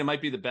opinion, it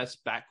might be the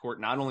best backcourt,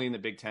 not only in the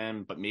Big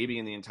Ten, but maybe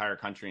in the entire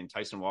country, in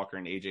Tyson Walker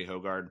and AJ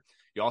Hoggard.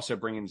 You also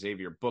bring in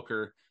Xavier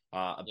Booker,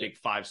 a big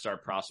 5-star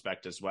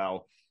prospect as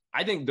well.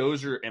 I think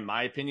those are, in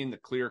my opinion, the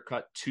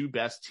clear-cut 2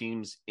 best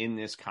teams in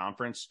this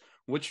conference.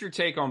 What's your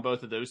take on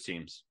both of those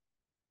teams?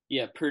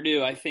 Yeah,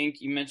 Purdue, I think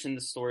you mentioned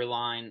the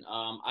storyline.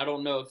 I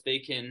don't know if they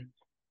can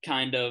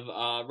kind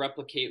of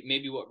replicate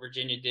maybe what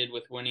Virginia did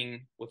with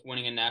winning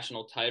a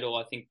national title.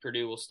 I think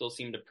Purdue will still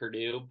seem to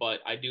Purdue, but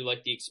I do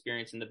like the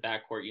experience in the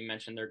backcourt. You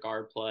mentioned their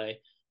guard play.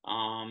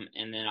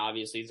 And then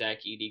obviously Zach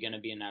Edey going to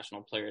be a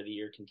National Player of the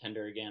Year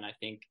contender again. I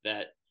think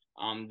that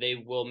they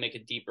will make a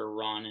deeper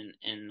run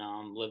and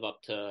live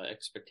up to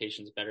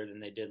expectations better than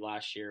they did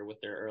last year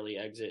with their early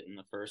exit in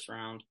the first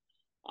round.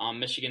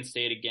 Michigan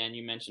State, again,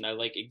 you mentioned, I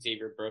like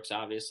Xavier Brooks,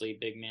 obviously,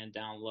 big man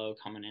down low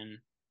coming in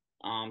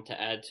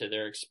to add to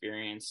their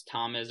experience.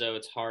 Tom Izzo,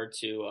 it's hard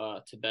to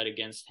bet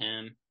against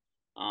him.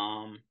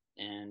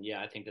 And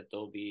yeah, I think that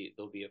they'll be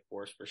a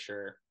force for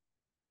sure.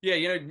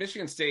 Yeah,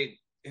 Michigan State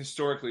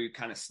historically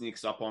kind of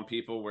sneaks up on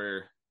people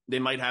where they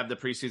might have the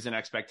preseason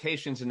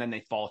expectations and then they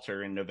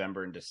falter in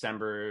November and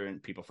December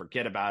and people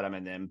forget about them.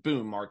 And then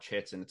boom, March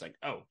hits and it's like,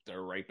 oh,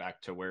 they're right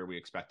back to where we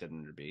expected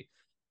them to be.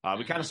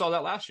 We kind of saw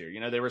that last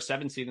year. They were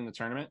 7th seed in the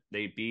tournament.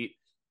 They beat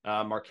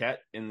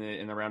Marquette in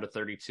the round of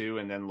 32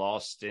 and then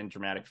lost in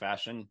dramatic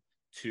fashion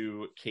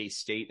to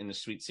K-State in the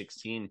Sweet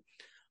 16.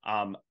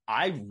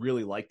 I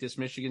really like this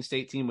Michigan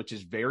State team, which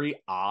is very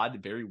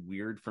odd, very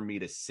weird for me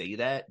to say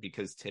that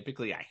because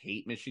typically I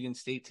hate Michigan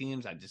State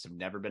teams. I just have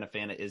never been a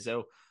fan of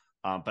Izzo.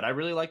 But I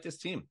really like this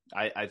team.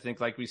 I think,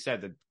 like we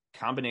said, the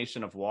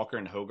combination of Walker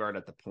and Hoggard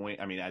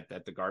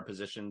at the guard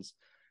positions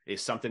is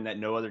something that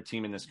no other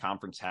team in this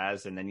conference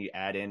has. And then you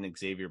add in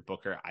Xavier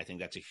Booker. I think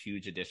that's a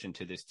huge addition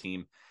to this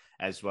team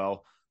as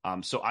well.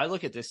 So I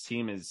look at this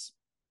team as,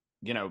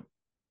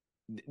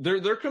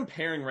 they're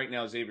comparing right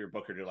now Xavier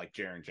Booker to like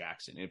Jaren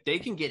Jackson. If they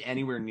can get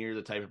anywhere near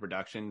the type of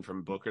production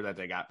from Booker that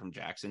they got from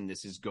Jackson,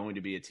 this is going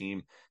to be a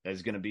team that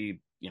is going to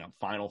be,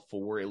 Final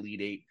Four,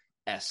 Elite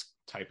Eight-esque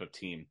type of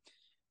team.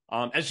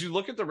 As you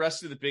look at the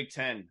rest of the Big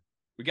Ten,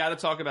 we got to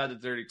talk about the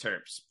Dirty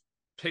Terps.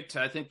 Picked,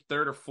 I think,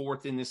 3rd or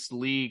 4th in this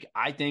league.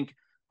 I think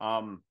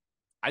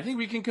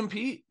we can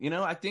compete.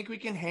 I think we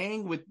can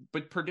hang with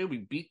Purdue. We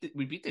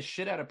beat the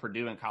shit out of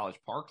Purdue in College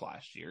Park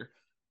last year.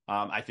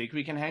 I think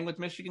we can hang with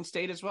Michigan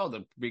State as well.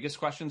 The biggest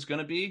question is going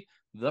to be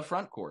the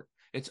front court.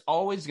 It's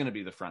always going to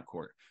be the front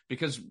court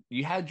because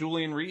you had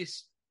Julian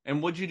Reese.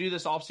 And what'd you do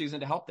this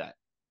offseason to help that?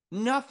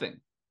 Nothing.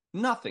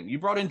 You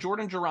brought in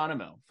Jordan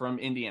Geronimo from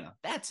Indiana.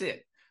 That's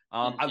it.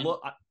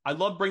 I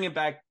love bringing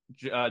back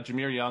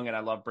Jameer Young and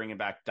I love bringing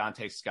back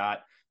Dante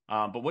Scott.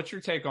 But what's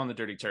your take on the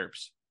Dirty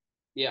Terps?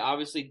 Yeah,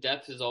 obviously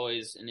depth is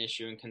always an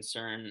issue and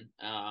concern.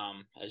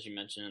 As you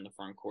mentioned in the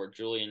front court,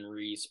 Julian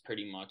Reese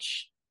pretty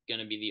much going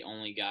to be the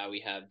only guy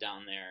we have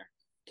down there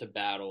to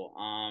battle.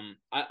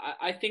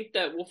 I think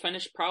that we'll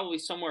finish probably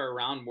somewhere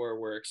around where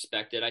we're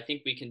expected. I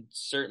think we can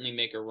certainly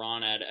make a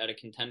run at a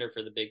contender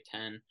for the Big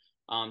Ten.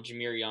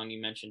 Jameer Young,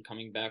 you mentioned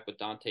coming back with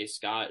Dante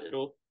Scott.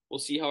 We'll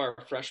see how our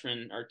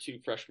 2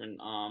 freshmen,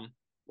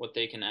 what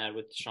they can add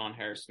with Sean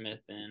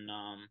Harris-Smith and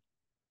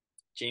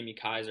Jamie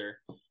Kaiser.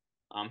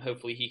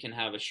 Hopefully he can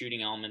have a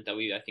shooting element that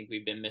I think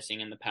we've been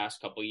missing in the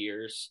past couple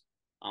years.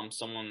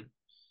 Someone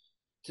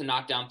to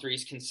knock down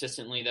threes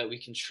consistently that we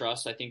can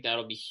trust. I think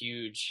that'll be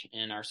huge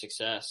in our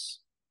success.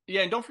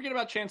 Yeah, and don't forget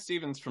about Chance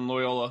Stevens from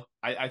Loyola.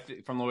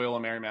 From Loyola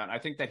Marymount. I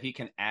think that he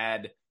can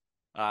add,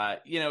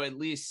 at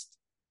least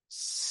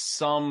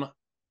some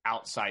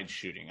outside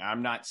shooting.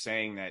 I'm not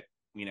saying that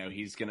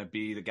he's going to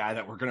be the guy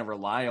that we're going to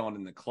rely on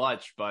in the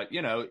clutch. But,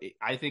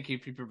 I think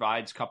if he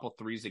provides a couple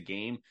threes a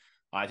game,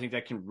 I think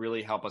that can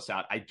really help us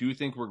out. I do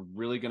think we're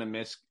really going to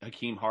miss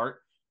Hakeem Hart,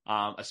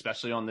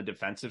 especially on the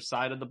defensive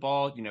side of the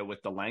ball,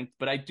 with the length.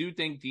 But I do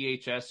think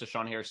DHS,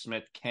 Deshaun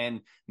Harris-Smith,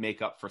 can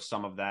make up for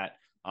some of that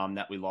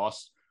that we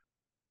lost.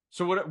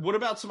 So what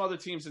about some other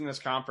teams in this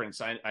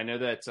conference? I know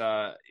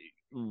that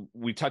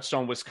we touched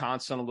on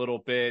Wisconsin a little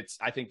bit.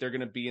 I think they're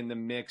going to be in the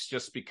mix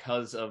just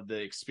because of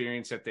the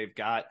experience that they've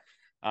got.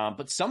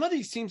 But some of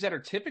these teams that are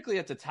typically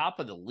at the top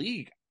of the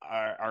league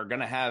are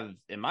going to have,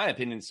 in my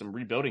opinion, some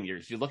rebuilding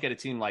years. You look at a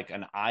team like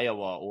an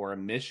Iowa or a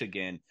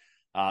Michigan,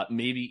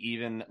 maybe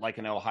even like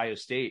an Ohio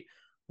State.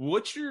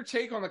 What's your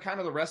take on the kind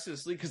of the rest of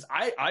this league? Because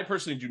I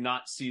personally do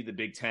not see the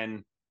Big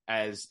Ten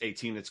as a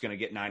team that's going to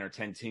get 9 or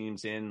 10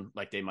 teams in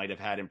like they might have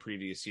had in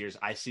previous years.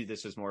 I see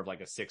this as more of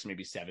like a 6,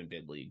 maybe 7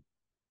 bid league.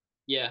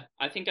 Yeah,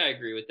 I think I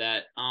agree with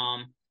that.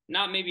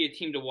 Not maybe a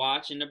team to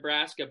watch in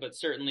Nebraska, but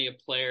certainly a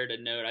player to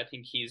note. I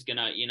think he's going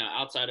to,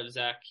 outside of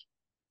Zach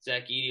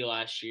Edey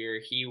last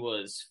year, he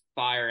was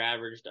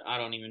averaged, I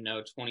don't even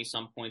know,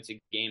 20-some points a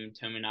game in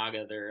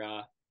Tominaga,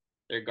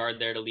 their their guard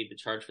there to lead the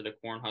charge for the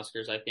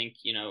Cornhuskers. I think,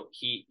 he'll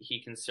be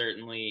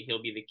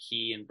the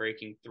key in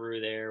breaking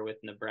through there with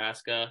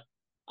Nebraska.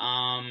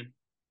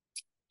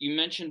 You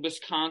mentioned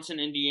Wisconsin,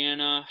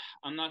 Indiana.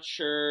 I'm not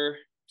sure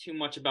too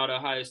much about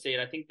Ohio State.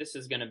 I think this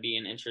is going to be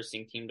an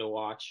interesting team to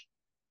watch.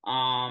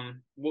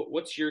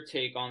 What's your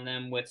take on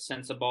them with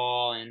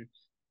Sensabaugh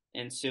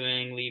and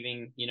Suing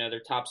leaving, their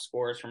top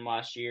scorers from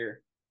last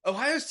year?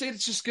 Ohio State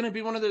is just going to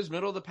be one of those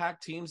middle of the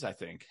pack teams, I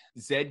think.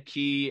 Zed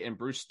Key and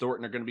Bruce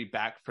Thornton are going to be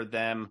back for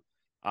them.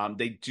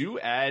 They do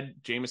add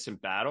Jamison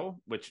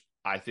Battle, which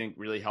I think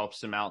really helps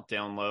them out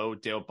down low.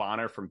 Dale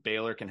Bonner from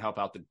Baylor can help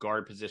out the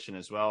guard position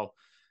as well.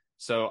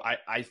 So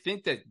I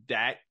think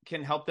that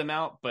can help them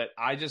out. But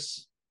I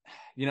just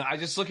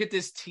look at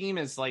this team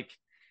as like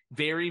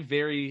very,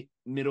 very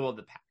middle of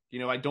the pack.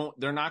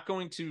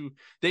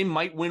 They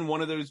might win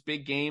one of those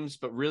big games,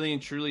 but really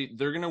and truly,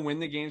 they're going to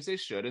win the games they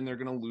should, and they're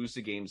going to lose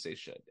the games they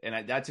should.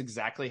 And that's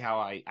exactly how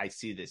I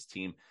see this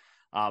team.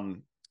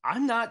 I'm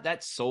not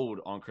that sold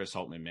on Chris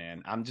Holtmann,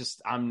 man.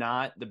 I'm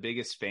not the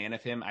biggest fan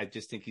of him. I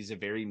just think he's a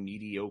very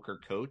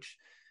mediocre coach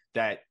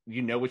that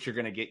what you're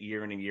going to get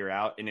year in and year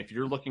out. And if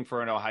you're looking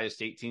for an Ohio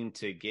State team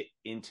to get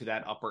into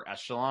that upper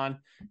echelon,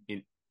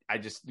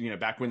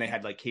 back when they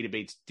had like Keita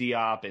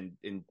Bates-Diop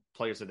and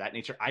players of that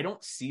nature, I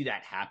don't see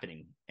that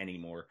happening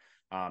anymore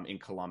in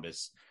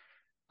Columbus.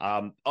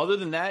 Other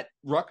than that,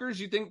 Rutgers,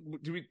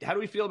 how do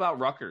we feel about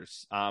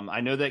Rutgers?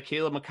 I know that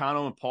Caleb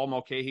McConnell and Paul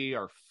Mulcahy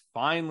are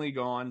finally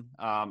gone.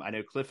 I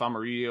know Cliff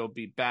Amarillo will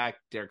be back.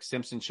 Derek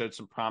Simpson showed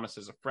some promise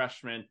as a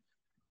freshman.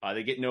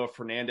 They get Noah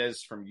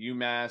Fernandez from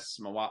UMass.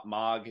 Mawat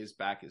Mogg is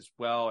back as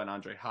well, and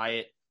Andre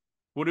Hyatt.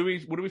 What are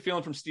we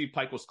feeling from Steve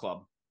Pikiell's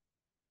club?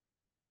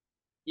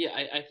 Yeah,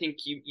 I think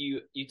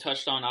you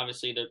touched on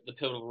obviously the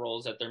pivotal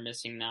roles that they're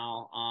missing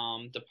now.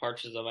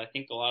 Departures of I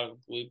think a lot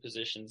of glue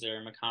positions there,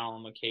 McConnell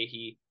and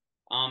Mulcahy.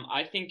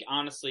 I think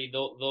honestly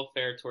they'll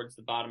fare towards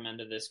the bottom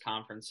end of this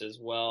conference as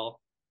well.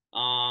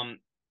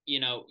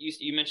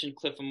 You mentioned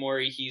Cliff Amore,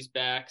 he's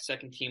back,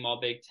 second team All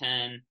Big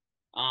Ten.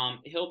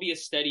 He'll be a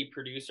steady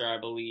producer, I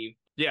believe.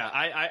 Yeah,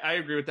 I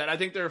agree with that. I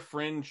think they're a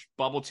fringe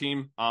bubble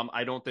team.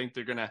 I don't think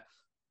they're gonna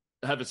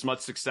have as much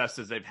success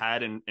as they've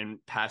had in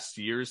past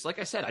years. Like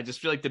I said, I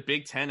just feel like the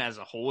Big Ten as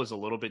a whole is a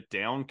little bit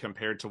down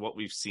compared to what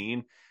we've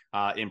seen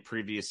in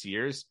previous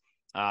years.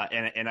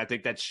 And I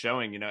think that's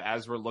showing,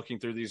 as we're looking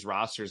through these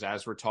rosters,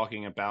 as we're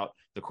talking about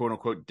the quote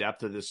unquote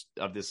depth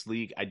of this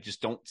league, I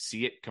just don't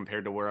see it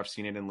compared to where I've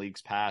seen it in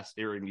leagues past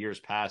or in years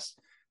past.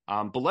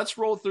 But let's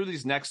roll through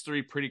these next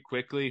three pretty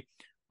quickly.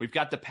 We've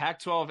got the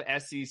Pac-12,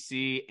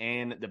 SEC,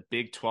 and the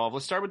Big 12.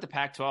 Let's start with the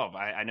Pac-12.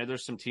 I know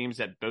there's some teams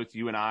that both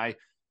you and I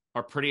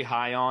are pretty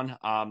high on.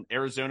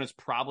 Arizona's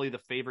probably the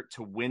favorite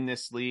to win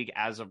this league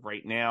as of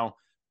right now.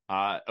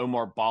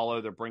 Omar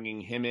Ballo, they're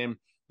bringing him in.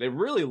 They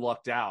really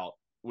lucked out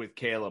with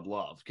Caleb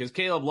Love because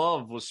Caleb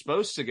Love was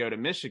supposed to go to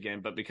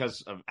Michigan, but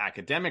because of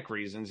academic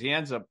reasons, he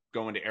ends up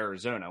going to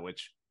Arizona,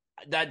 which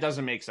that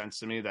doesn't make sense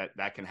to me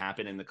that can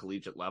happen in the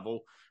collegiate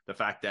level. The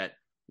fact that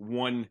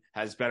one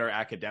has better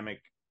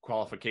academic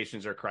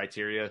qualifications or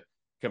criteria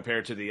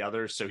compared to the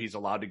other, so he's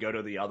allowed to go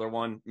to the other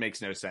one,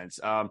 makes no sense.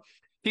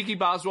 Kiki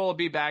Boswell will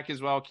be back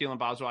as well. Keelan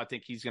Boswell, I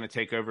think he's going to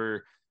take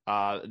over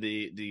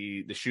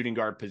the shooting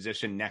guard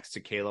position next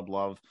to Caleb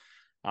Love.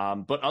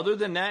 But other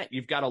than that,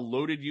 you've got a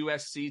loaded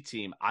USC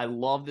team. I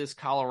love this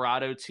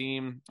Colorado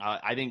team.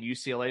 I think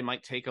UCLA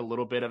might take a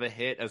little bit of a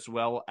hit as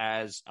well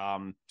as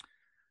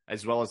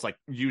like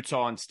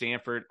Utah and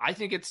Stanford. I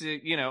think it's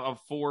a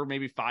 4,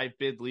 maybe 5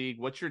 bid league.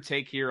 What's your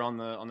take here on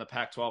the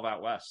Pac-12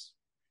 out west?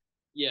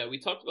 Yeah, we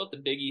talked about the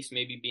Big East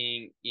maybe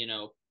being,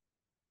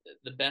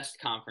 the best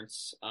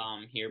conference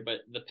here,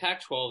 but the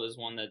Pac-12 is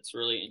one that's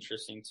really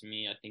interesting to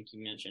me. I think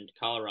you mentioned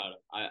Colorado.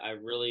 I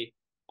really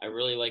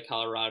like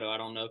Colorado. I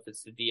don't know if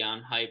it's the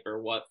Deion hype or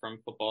what from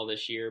football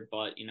this year,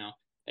 but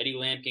Eddie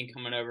Lampkin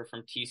coming over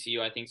from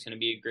TCU, I think is going to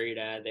be a great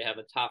ad. They have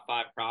a top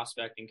 5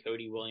 prospect in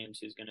Cody Williams,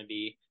 who's going to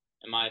be,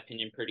 in my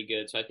opinion, pretty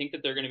good. So I think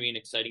that they're going to be an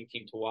exciting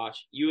team to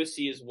watch.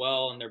 USC as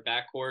well in their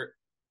backcourt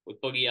with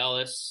Boogie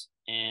Ellis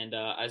and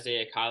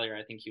Isaiah Kyler.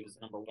 I think he was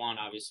the number 1,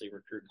 obviously,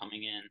 recruit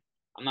coming in.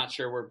 I'm not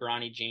sure where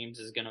Bronny James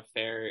is going to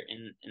fare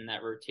in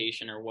that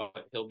rotation or what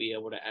he'll be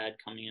able to add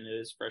coming into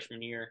his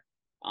freshman year.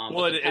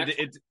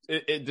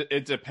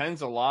 It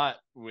depends a lot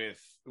with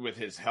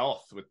his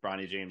health with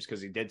Bronny James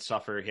because he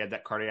had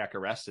that cardiac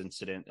arrest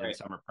incident in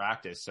summer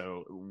practice.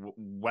 So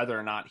whether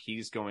or not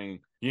he's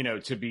going,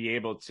 to be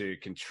able to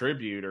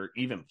contribute or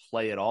even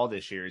play at all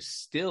this year is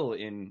still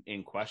in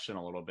question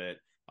a little bit.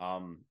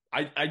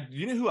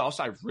 Who else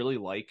I really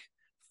like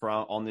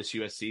on this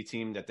USC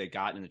team that they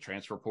got in the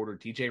transfer portal?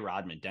 DJ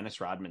Rodman, Dennis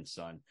Rodman's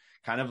son.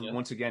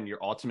 Once again,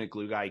 your ultimate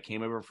glue guy. He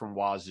came over from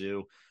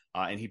Wazoo,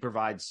 and he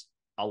provides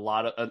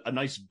a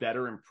nice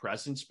veteran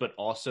presence, but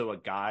also a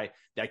guy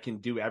that can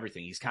do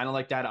everything. He's kind of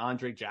like that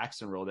Andre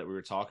Jackson role that we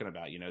were talking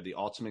about, the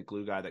ultimate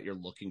glue guy that you're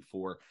looking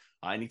for.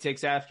 And he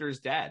takes after his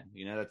dad.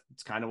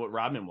 That's kind of what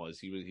Rodman was.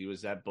 He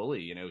was that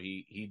bully.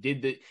 He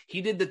did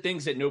the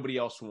things that nobody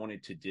else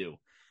wanted to do.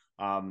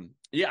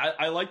 Yeah,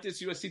 I like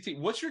this USC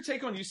team. What's your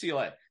take on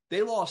UCLA?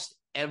 They lost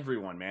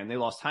everyone, man. They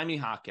lost Jaime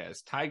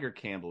Jaquez, Tiger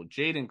Campbell,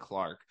 Jaden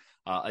Clark,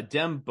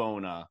 Adem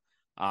Bona,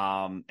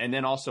 and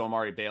then also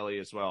Amari Bailey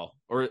as well.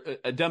 Or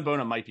Adem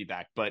Bona might be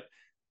back, but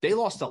they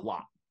lost a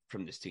lot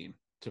from this team,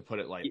 to put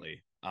it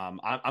lightly.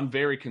 I'm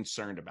very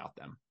concerned about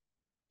them.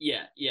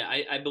 Yeah.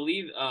 I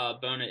believe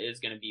Bona is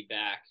going to be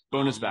back.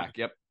 Bona's back.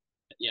 Yep.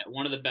 Yeah,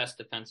 one of the best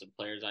defensive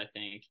players, I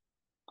think,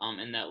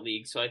 in that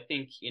league. So I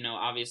think,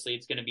 obviously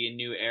it's going to be a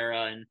new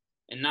era,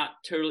 and not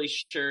totally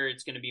sure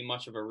it's going to be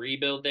much of a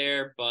rebuild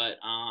there, but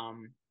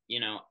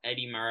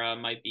Eddie Murrah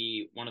might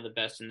be one of the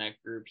best in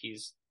that group.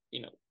 He's,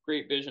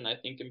 great vision, I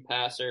think, in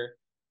passer.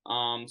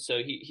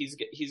 So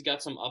he's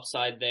got some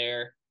upside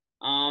there.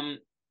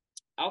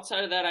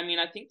 Outside of that, I mean,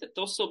 I think that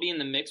they'll still be in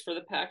the mix for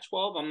the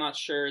Pac-12. I'm not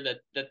sure that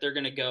they're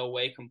going to go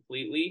away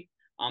completely,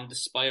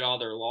 despite all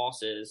their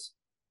losses.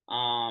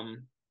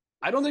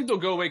 I don't think they'll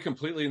go away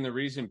completely, and the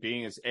reason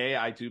being is A,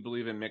 I do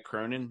believe in Mick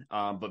Cronin,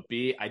 but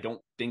B, I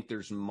don't think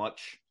there's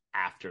much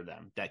after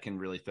them that can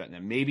really threaten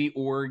them. Maybe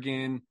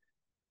Oregon,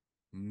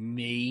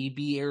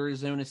 maybe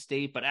Arizona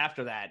State, but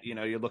after that,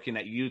 you're looking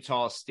at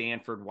Utah,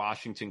 Stanford,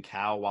 Washington,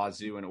 Cal,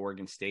 Wazoo, and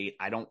Oregon State.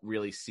 I don't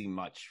really see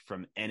much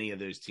from any of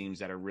those teams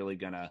that are really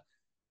gonna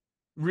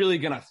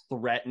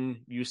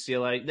threaten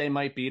UCLA. They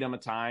might beat them a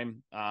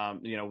time,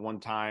 one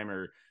time,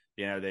 or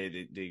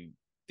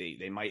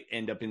they might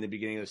end up in the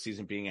beginning of the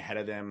season being ahead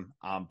of them.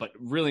 But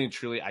really and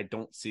truly, I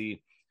don't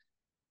see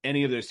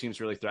any of those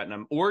teams really threaten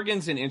them.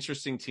 Oregon's an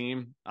interesting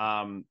team.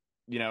 I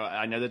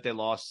know that they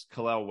lost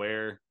Khalil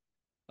Ware,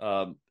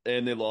 and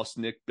they lost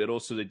Nick Biddle,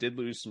 so they did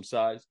lose some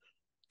size.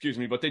 Excuse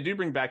me, but they do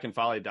bring back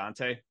N'Faly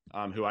Dante,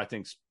 who I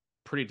think's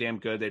pretty damn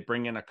good. They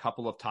bring in a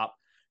couple of top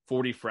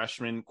 40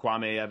 freshmen,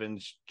 Kwame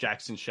Evans,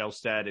 Jackson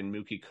Shelstad, and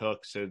Mookie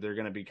Cook. So they're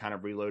going to be kind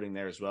of reloading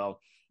there as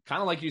well. Kind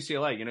of like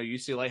UCLA.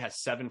 UCLA has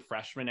 7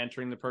 freshmen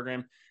entering the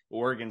program.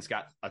 Oregon's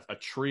got a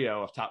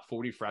trio of top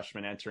 40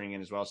 freshmen entering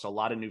in as well. So a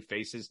lot of new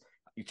faces.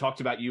 You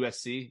talked about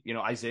USC,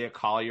 Isaiah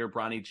Collier,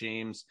 Bronny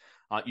James.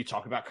 You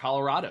talk about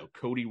Colorado,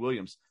 Cody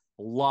Williams.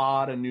 A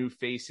lot of new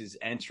faces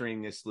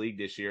entering this league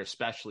this year,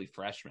 especially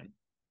freshmen.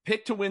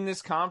 Pick to win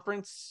this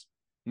conference,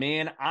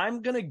 man,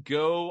 I'm going to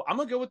go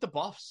with the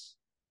Buffs.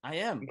 I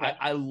am. Okay.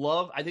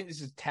 I think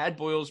this is Tad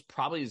Boyle's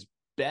probably his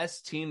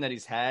best team that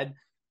he's had,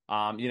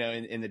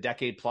 in the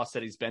decade plus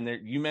that he's been there.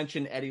 You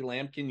mentioned Eddie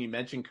Lampkin. You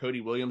mentioned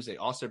Cody Williams. They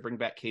also bring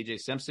back KJ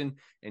Simpson.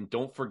 And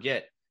don't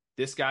forget,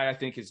 this guy I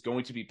think is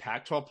going to be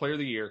Pac-12 Player of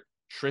the Year,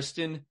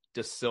 Tristan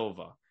Da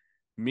Silva.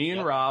 Me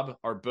and Rob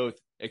are both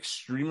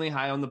extremely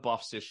high on the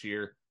Buffs this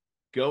year.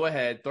 Go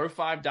ahead, throw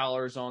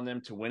 $5 on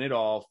them to win it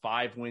all.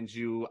 5 wins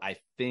you, I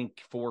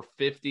think,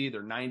 $450.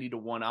 They're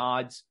 90-1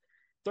 odds.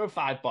 Throw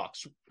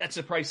 $5. That's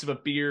the price of a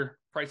beer,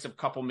 price of a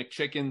couple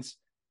McChickens.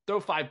 Throw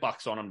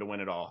 $5 on them to win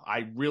it all.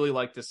 I really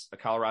like this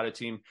Colorado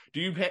team. Do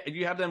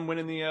you have them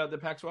winning the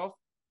Pac-12?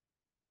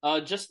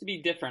 Just to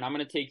be different, I'm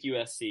going to take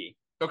USC.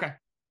 Okay.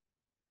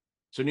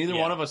 So neither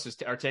one of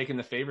us are taking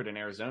the favorite in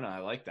Arizona. I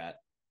like that.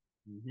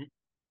 Mm-hmm.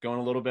 Going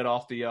a little bit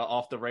off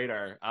the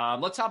radar.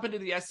 Let's hop into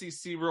the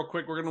SEC real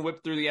quick. We're going to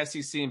whip through the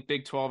SEC and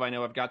Big 12. I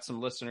know I've got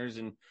some listeners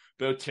in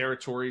both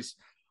territories.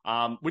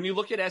 When you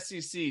look at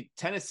SEC,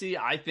 Tennessee,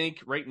 I think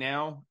right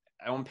now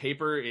on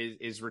paper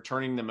is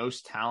returning the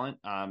most talent.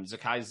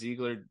 Zakai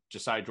Ziegler,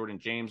 Josiah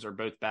Jordan-James are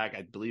both back.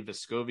 I believe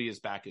Vescovi is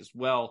back as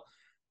well.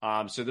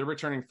 So they're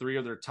returning 3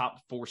 of their top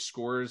 4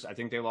 scorers. I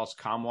think they lost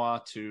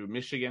Kamwa to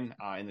Michigan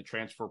in the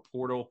transfer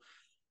portal.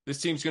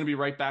 This team's going to be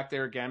right back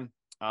there again.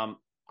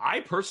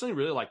 I personally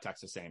really like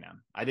Texas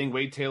A&M. I think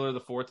Wade Taylor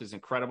IV is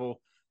incredible.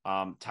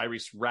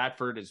 Tyrese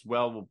Radford as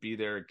well will be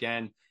there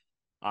again.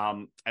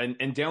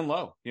 And down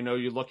low,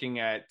 you're looking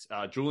at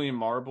Julian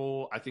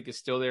Marble, I think is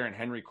still there, and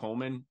Henry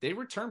Coleman. They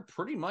return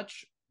pretty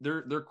much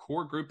their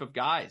core group of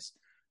guys.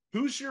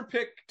 Who's your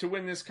pick to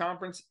win this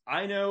conference?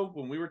 I know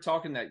when we were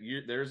talking that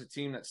there's a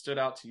team that stood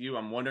out to you.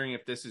 I'm wondering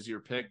if this is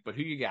your pick, but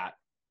who you got?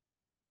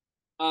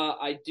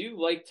 I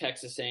do like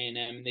Texas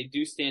A&M. They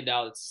do stand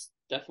out. It's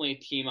definitely a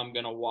team I'm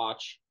going to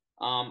watch.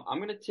 I'm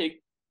going to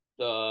take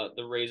the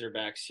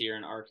Razorbacks here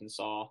in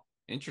Arkansas.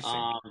 Interesting.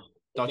 I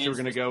thought you were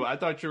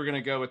going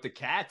to go with the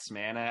Cats,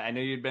 man. I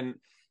know you'd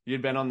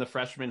been on the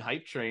freshman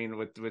hype train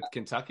with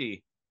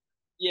Kentucky.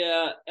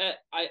 Yeah,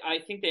 I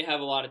think they have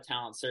a lot of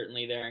talent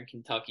certainly there in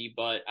Kentucky,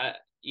 but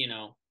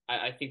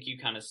I think you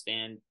kind of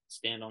stand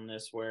on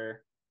this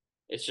where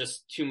it's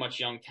just too much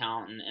young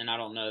talent, and I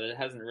don't know, that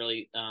hasn't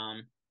really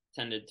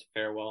tended to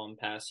fare well in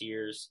past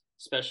years,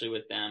 especially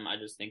with them. I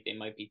just think they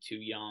might be too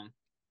young.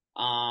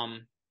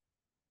 I'm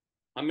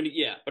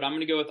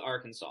gonna go with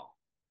Arkansas.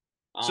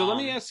 So let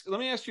me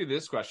ask you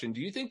this question: do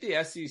you think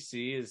the SEC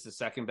is the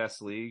second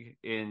best league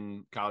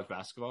in college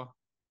basketball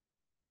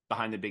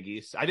behind the Big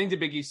East? I think the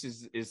Big East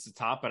is the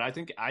top, but I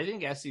think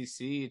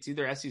SEC, it's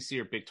either SEC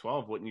or Big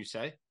 12. Wouldn't you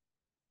say?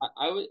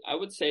 I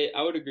would say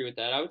I would agree with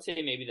that. I would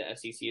say maybe the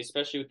SEC,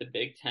 especially with the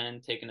Big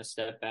 10 taking a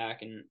step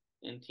back in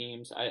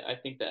teams. I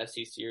think the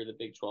SEC or the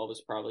Big 12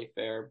 is probably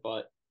fair,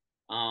 but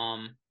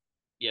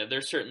yeah,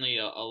 there's certainly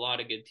a lot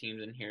of good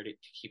teams in here to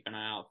keep an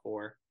eye out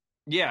for.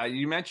 Yeah,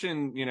 you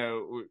mentioned,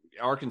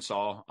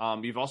 Arkansas.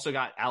 You've also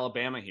got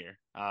Alabama here.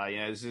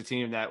 This is a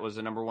team that was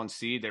the number one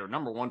seed. They were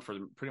number one for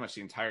pretty much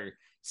the entire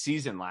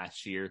season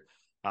last year.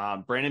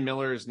 Brandon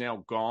Miller is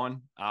now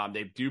gone.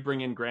 They do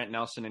bring in Grant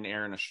Nelson and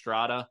Aaron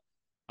Estrada.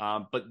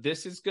 But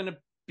this is going to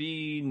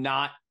be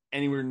not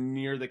anywhere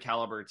near the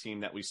caliber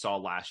team that we saw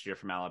last year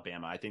from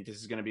Alabama. I think this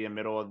is going to be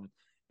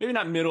maybe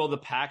not middle of the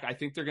pack. I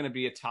think they're going to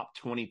be a top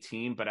 20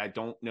 team, but I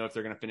don't know if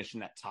they're going to finish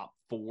in that top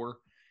 4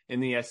 in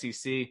the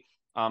SEC.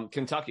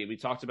 Kentucky, we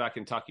talked about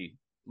Kentucky,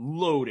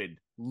 loaded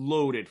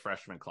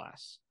freshman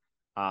class.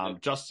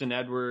 Yep. Justin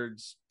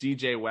Edwards,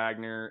 DJ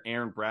Wagner,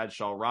 Aaron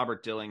Bradshaw,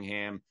 Robert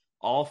Dillingham,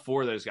 all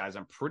 4 of those guys,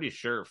 I'm pretty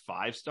sure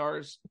 5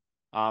 stars.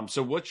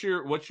 So what's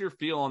your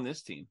feel on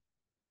this team?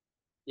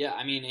 Yeah,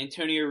 I mean,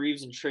 Antonio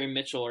Reeves and Trey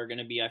Mitchell are going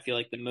to be, I feel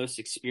like, the most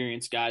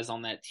experienced guys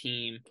on that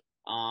team.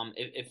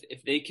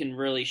 If they can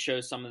really show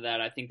some of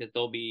that, I think that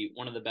they'll be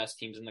one of the best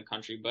teams in the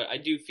country. But I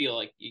do feel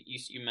like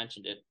you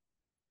mentioned it.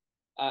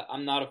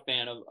 I'm not a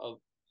fan of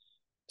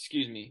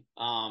excuse me,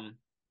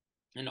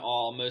 an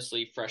all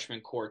mostly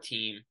freshman core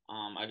team.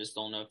 I just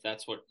don't know if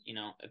that's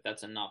if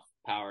that's enough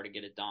power to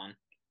get it done.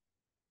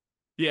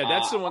 Yeah,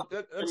 that's the one.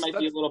 There might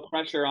be a little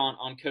pressure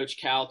on Coach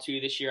Cal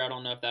too this year. I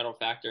don't know if that'll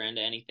factor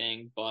into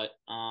anything, but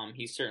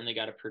he's certainly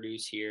got to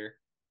produce here.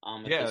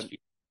 At Yeah, this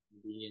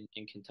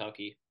in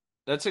Kentucky.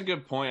 that's a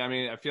good point. I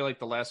mean, I feel like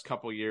the last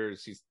couple of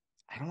years,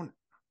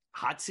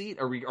 hot seat.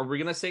 Are we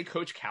gonna say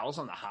Coach Cal's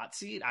on the hot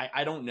seat?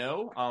 I don't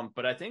know.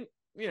 But I think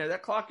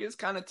that clock is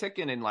kind of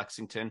ticking in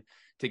Lexington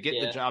to get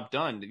the job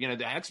done.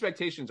 The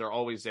expectations are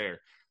always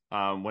there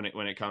when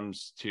it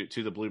comes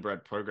to the blue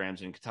blood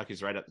programs, and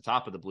Kentucky's right at the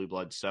top of the blue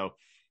blood. So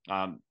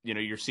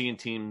you're seeing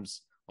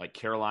teams like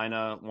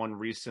Carolina won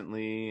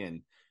recently,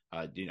 and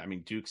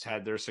Duke's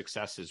had their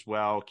success as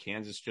well.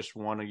 Kansas just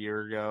won a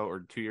year ago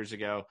or 2 years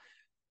ago.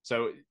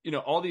 So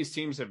all these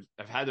teams have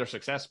had their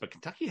success, but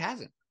Kentucky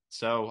hasn't.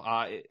 So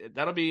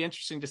that'll be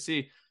interesting to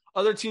see.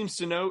 Other teams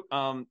to note,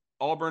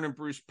 Auburn and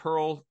Bruce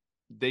Pearl,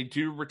 they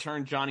do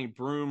return Johnny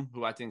Broome,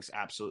 who I think is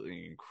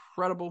absolutely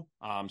incredible.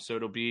 So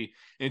it'll be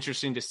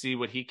interesting to see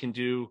what he can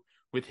do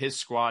with his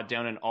squad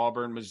down in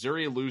Auburn.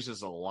 Missouri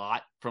loses a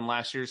lot from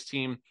last year's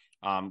team.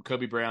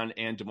 Kobe Brown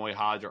and Demoy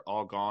Hodge are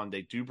all gone.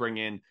 They do bring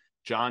in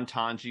John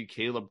Tonji,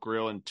 Caleb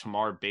Grill, and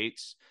Tamar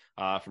Bates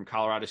from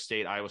Colorado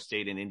State, Iowa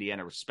State, and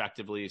Indiana,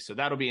 respectively. So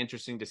that'll be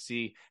interesting to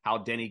see how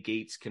Denny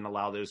Gates can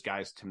allow those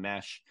guys to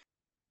mesh.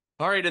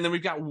 All right, and then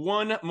we've got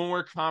one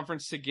more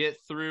conference to get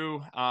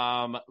through.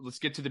 Let's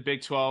get to the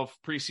Big 12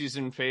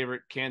 preseason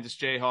favorite, Kansas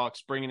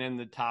Jayhawks, bringing in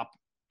the top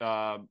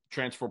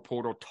transfer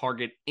portal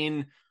target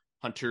in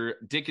Hunter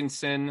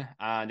Dickinson.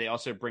 They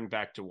also bring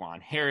back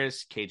DeJuan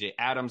Harris, KJ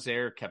Adams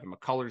there, Kevin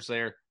McCullers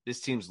there.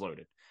 This team's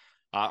loaded.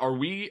 Are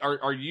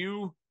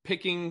you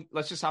picking?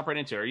 Let's just hop right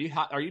into it.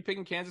 Are you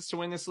picking Kansas to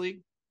win this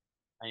league?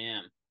 I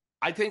am.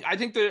 I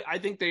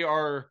think they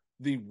are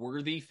the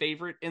worthy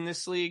favorite in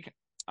this league.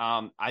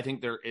 I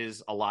think there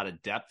is a lot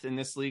of depth in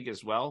this league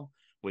as well,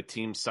 with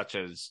teams such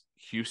as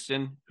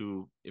Houston,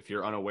 who, if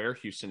you're unaware,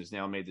 Houston has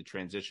now made the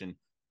transition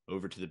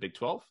over to the Big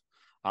 12.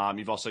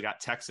 You've also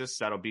got Texas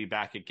that'll be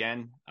back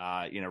again.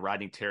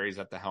 Rodney Terry's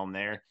at the helm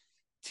there.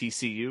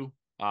 TCU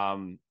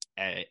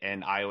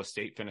and Iowa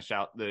State finish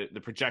out the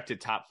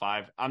projected top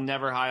 5. I'm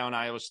never high on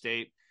Iowa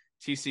State.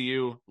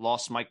 TCU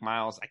lost Mike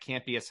Miles. I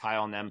can't be as high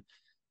on them.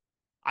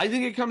 I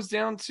think it comes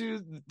down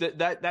to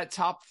that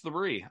top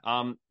 3.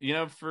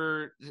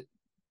 For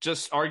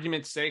just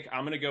argument's sake,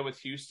 I'm going to go with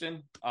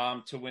Houston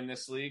to win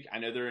this league. I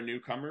know they're a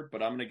newcomer,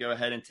 but I'm going to go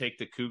ahead and take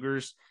the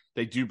Cougars.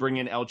 They do bring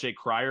in LJ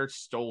Cryer,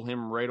 stole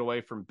him right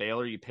away from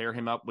Baylor. You pair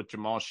him up with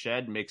Jamal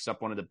Shedd, makes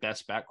up one of the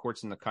best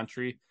backcourts in the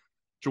country.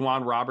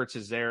 Juwan Roberts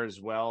is there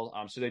as well.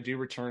 So they do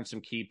return some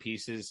key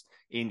pieces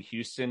in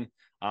Houston.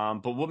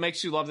 But what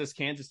makes you love this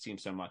Kansas team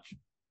so much?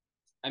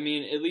 I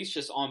mean, at least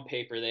just on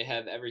paper, they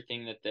have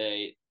everything that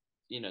they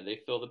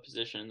fill the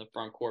position in the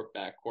front court,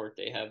 back court.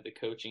 They have the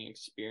coaching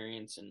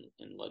experience and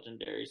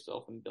legendary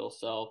Self and Bill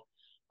Self.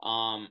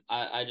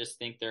 I just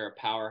think they're a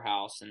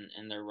powerhouse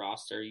in their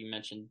roster. You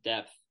mentioned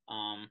depth.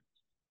 I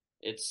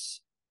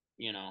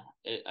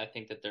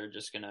think that they're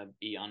just going to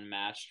be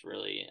unmatched,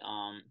 really.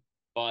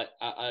 But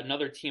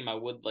another team I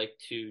would like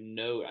to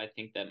note, I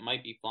think that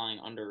might be flying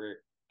under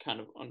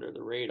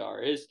the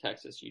radar is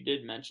Texas. You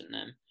did mention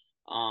them.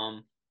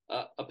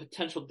 A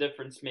potential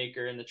difference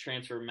maker in the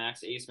transfer of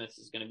Max Asmith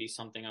is going to be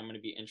something I'm going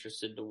to be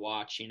interested to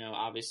watch.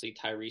 Obviously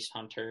Tyrese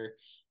Hunter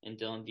and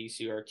Dylan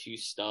Disu are 2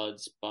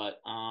 studs, but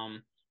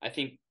I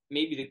think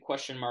maybe the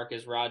question mark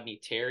is Rodney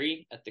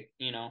Terry at the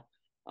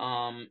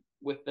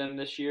with them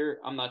this year.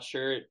 I'm not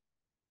sure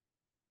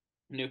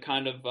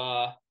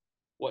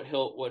what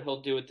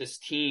he'll do with this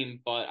team,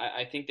 but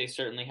I think they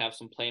certainly have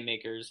some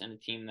playmakers and a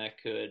team that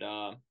could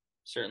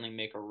certainly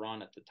make a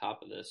run at the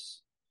top of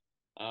this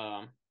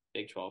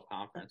Big 12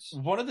 conference.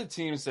 One of the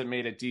teams that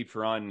made a deep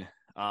run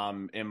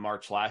in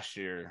March last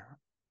year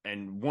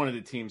and one of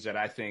the teams that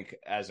I think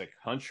as a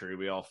country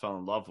we all fell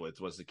in love with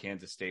was the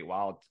Kansas State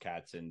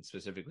Wildcats, and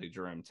specifically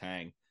Jerome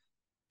Tang.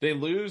 They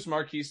lose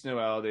Marquise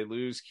Noel, they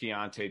lose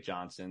Keontae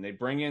Johnson, they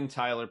bring in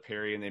Tyler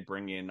Perry, and they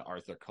bring in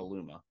Arthur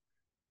Kaluma.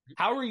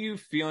 How are you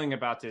feeling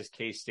about this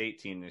K-State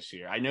team this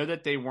year? I know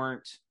that they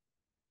weren't,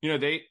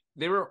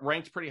 they were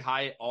ranked pretty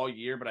high all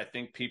year, but I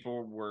think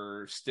people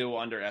were still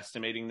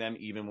underestimating them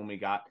even when we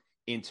got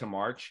into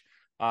March.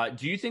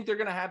 Do you think they're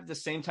going to have the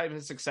same type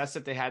of success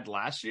that they had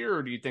last year,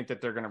 or do you think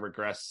that they're going to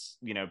regress,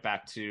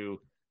 back to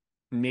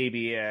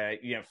maybe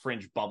a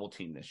fringe bubble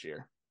team this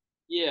year?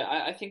 Yeah,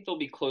 I think they'll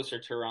be closer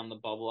to around the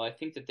bubble. I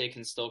think that they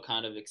can still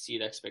kind of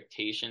exceed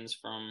expectations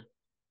from,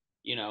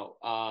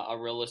 a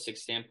realistic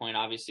standpoint.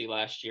 Obviously,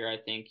 last year, I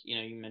think,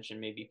 you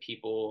mentioned maybe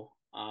people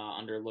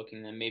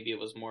underlooking them. Maybe it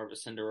was more of a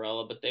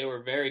Cinderella, but they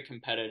were very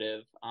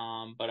competitive.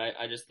 But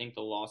I just think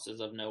the losses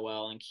of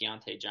Noel and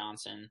Keontae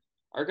Johnson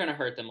are going to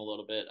hurt them a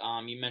little bit.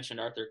 You mentioned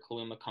Arthur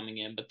Kaluma coming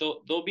in, but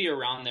they'll be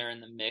around there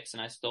in the mix,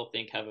 and I still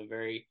think have a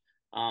very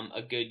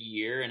a good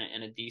year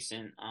and a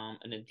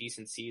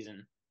decent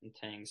season in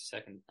Tang's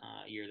second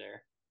year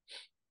there.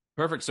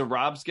 Perfect. So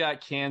Rob's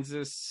got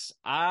Kansas.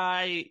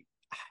 I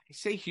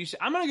say Houston.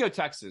 I'm going to go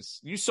Texas.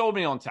 You sold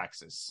me on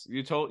Texas.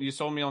 You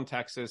sold me on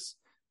Texas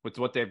with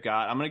what they've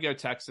got. I'm going to go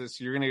Texas.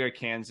 You're going to go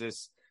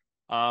Kansas.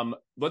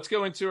 Let's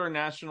go into our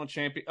national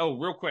champion. Oh,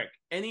 real quick.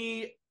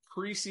 Any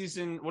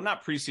preseason? Well,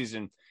 not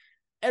preseason.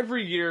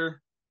 Every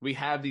year we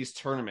have these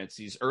tournaments,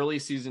 these early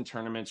season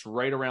tournaments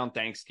right around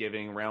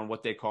Thanksgiving, around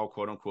what they call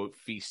quote unquote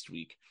feast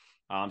week.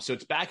 So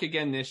it's back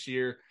again this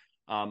year.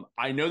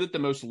 I know that the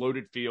most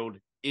loaded field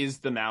is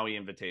the Maui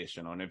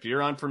Invitational. And if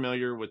you're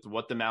unfamiliar with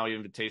what the Maui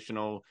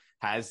Invitational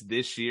has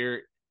this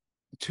year,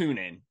 tune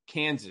in.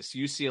 Kansas,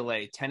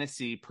 UCLA,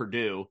 Tennessee,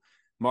 Purdue,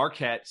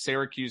 Marquette,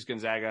 Syracuse,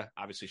 Gonzaga,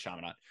 obviously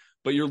Chaminade.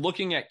 But you're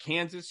looking at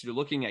Kansas, you're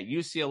looking at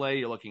UCLA,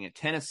 you're looking at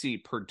Tennessee,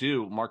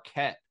 Purdue,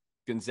 Marquette,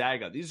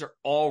 Gonzaga. These are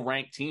all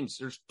ranked teams.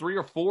 There's 3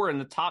 or 4 in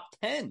the top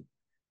 10.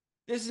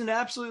 This is an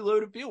absolutely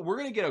loaded field. We're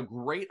going to get a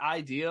great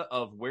idea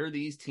of where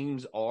these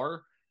teams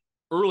are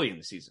early in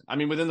the season. I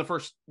mean, within the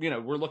first,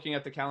 we're looking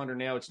at the calendar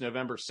now. It's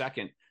November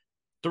 2nd.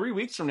 3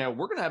 weeks from now,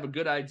 we're going to have a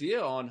good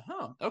idea on,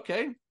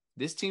 okay,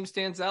 this team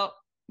stands out.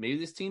 Maybe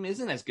this team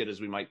isn't as good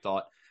as we might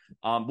thought.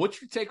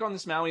 What's your take on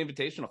this Maui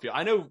Invitational field?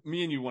 I know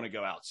me and you want to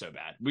go out so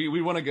bad. We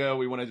want to go.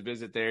 We want to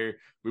visit there.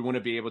 We want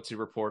to be able to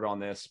report on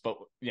this. But,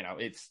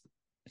 it's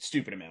a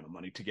stupid amount of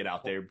money to get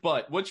out there.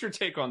 But what's your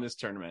take on this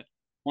tournament?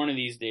 One of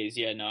these days,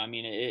 yeah, no, I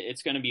mean,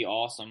 it's going to be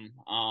awesome.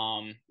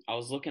 I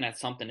was looking at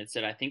something that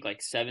said, I think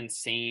like 7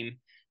 same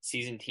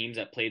season teams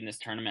that played in this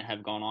tournament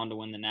have gone on to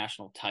win the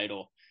national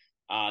title.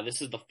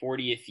 This is the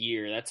 40th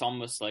year. That's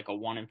almost like a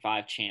 1 in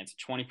 5 chance,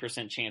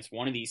 20% chance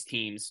one of these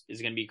teams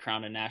is going to be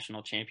crowned a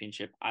national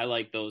championship. I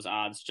like those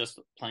odds just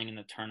playing in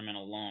the tournament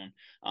alone.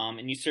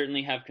 And you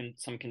certainly have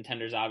some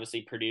contenders,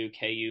 obviously Purdue,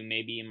 KU,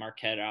 maybe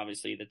Marquette,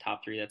 obviously the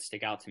top 3 that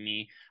stick out to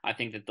me. I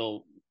think that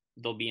they'll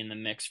be in the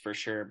mix for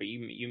sure. But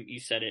you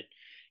said it,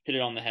 hit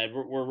it on the head.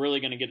 We're really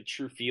going to get a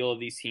true feel of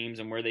these teams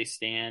and where they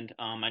stand.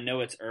 I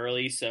know it's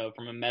early, so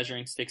from a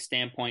measuring stick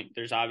standpoint,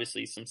 there's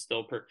obviously some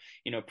still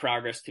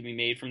progress to be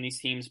made from these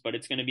teams, but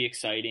it's going to be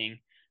exciting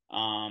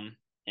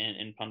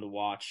and fun to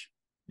watch.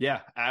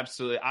 Yeah,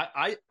 absolutely.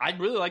 I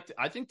really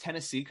I think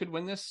Tennessee could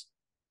win this.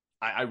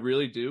 I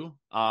really do.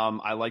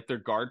 I like their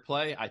guard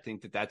play. I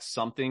think that that's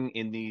something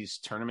in these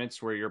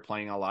tournaments where you're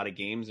playing a lot of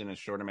games in a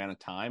short amount of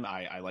time.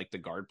 I like the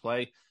guard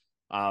play.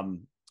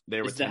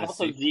 Is the health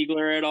of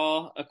Ziegler at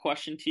all a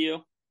question to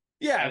you?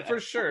 Yeah, for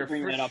sure.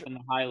 Bring that up in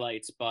the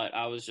highlights, but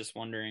I was just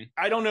wondering.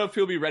 I don't know if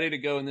he'll be ready to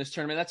go in this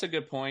tournament. That's a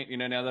good point.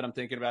 Now that I'm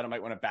thinking about it, I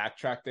might want to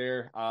backtrack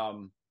there.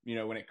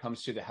 When it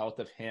comes to the health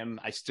of him,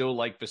 I still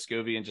like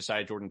Vescovi and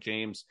Josiah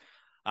Jordan-James.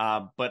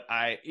 But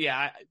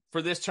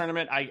for this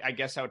tournament, I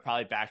guess I would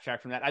probably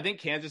backtrack from that. I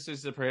think Kansas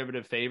is the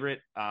prohibitive favorite.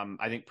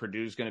 I think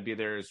Purdue's going to be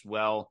there as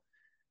well.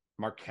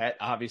 Marquette,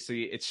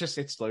 obviously,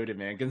 it's loaded,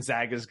 man.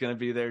 Gonzaga's going to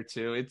be there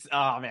too.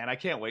 I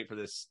can't wait for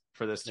this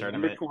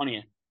tournament.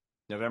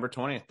 November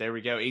 20th. There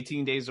we go.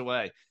 18 days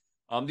away.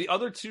 The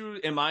other two,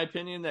 in my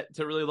opinion, that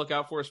to really look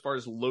out for as far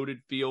as loaded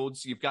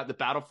fields, you've got the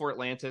Battle for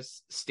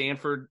Atlantis,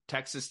 Stanford,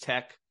 Texas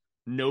Tech,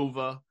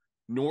 Nova,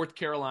 North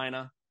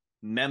Carolina,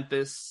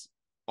 Memphis,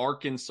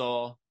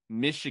 Arkansas,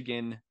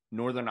 Michigan,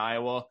 Northern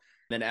Iowa.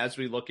 Then as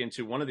we look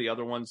into one of the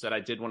other ones that I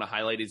did want to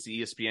highlight is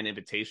the ESPN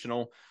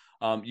Invitational.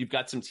 You've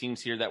got some teams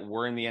here that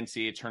were in the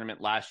NCAA tournament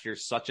last year,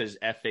 such as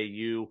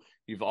FAU.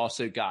 You've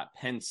also got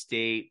Penn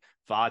State,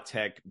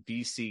 Vatech,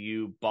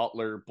 VCU,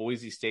 Butler,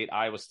 Boise State,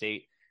 Iowa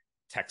State,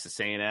 Texas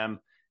A&M,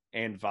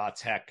 and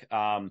Vatech.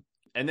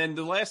 And then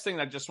the last thing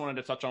I just wanted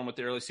to touch on with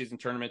the early season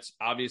tournaments,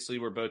 obviously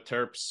we're both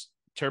Terps.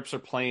 Terps are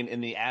playing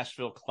in the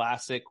Asheville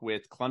Classic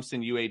with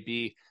Clemson,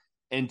 UAB,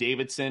 and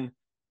Davidson.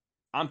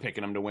 I'm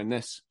picking them to win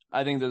this.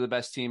 I think they're the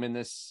best team in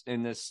this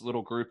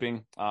little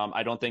grouping.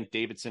 I don't think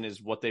Davidson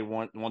is what they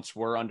once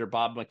were under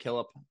Bob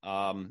McKillop.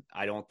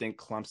 I don't think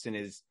Clemson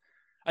is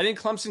I think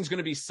Clemson's going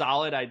to be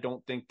solid. I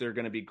don't think they're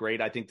going to be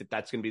great. I think that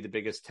that's going to be the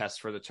biggest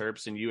test for the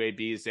Terps, and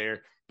UAB is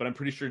there. But I'm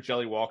pretty sure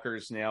Jelly Walker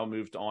is now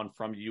moved on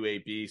from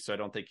UAB, so I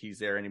don't think he's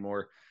there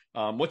anymore.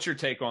 What's your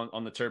take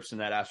on the Terps in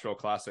that Asheville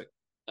Classic?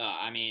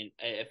 I mean,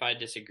 if I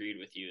disagreed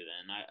with you,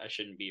 then I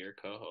shouldn't be your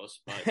co-host.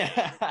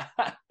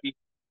 But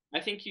I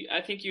think you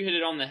hit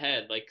it on the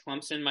head. Like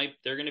Clemson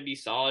they're going to be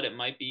solid. It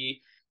might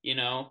be,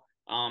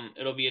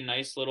 it'll be a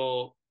nice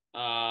little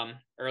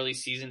early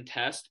season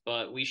test,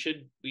 but we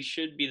should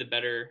be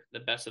the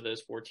best of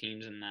those four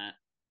teams in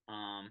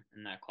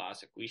that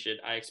classic.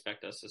 I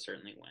expect us to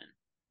certainly win.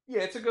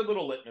 Yeah, it's a good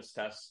little litmus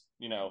test,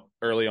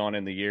 early on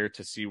in the year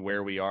to see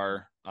where we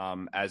are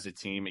as a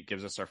team. It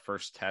gives us our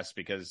first test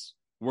because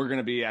we're going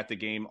to be at the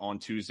game on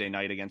Tuesday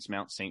night against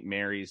Mount St.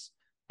 Mary's.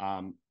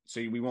 So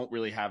we won't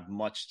really have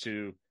much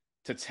to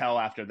tell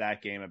after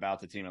that game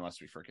about the team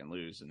unless we freaking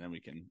lose, and then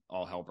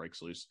all hell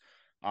breaks loose.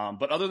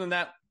 But other than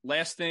that,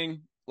 last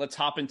thing, let's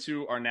hop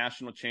into our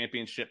national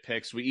championship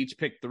picks. We each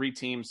picked 3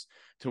 teams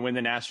to win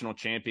the national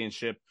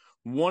championship.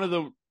 One of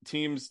the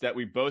teams that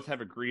we both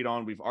have agreed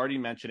on, we've already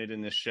mentioned it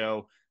in this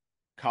show,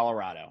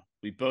 Colorado.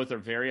 We both are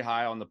very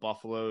high on the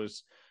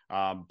Buffaloes.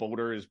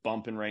 Boulder is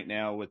bumping right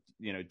now with,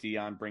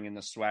 Dion bringing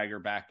the swagger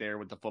back there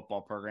with the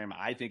football program.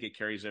 I think it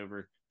carries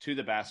over to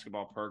the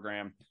basketball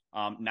program.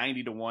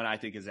 90-1, I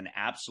think, is an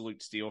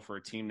absolute steal for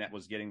a team that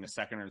was getting the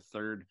second or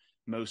third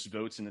most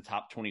votes in the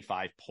top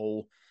 25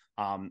 poll.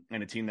 And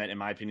a team that, in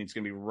my opinion, is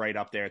going to be right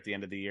up there at the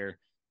end of the year.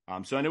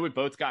 So I know we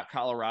both got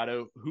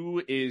Colorado.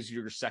 Who is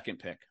your second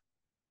pick?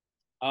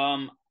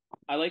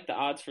 I like the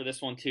odds for this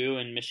one too,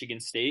 in Michigan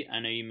State. I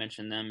know you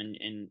mentioned them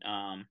in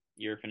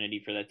your affinity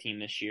for that team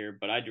this year,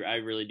 but I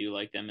really do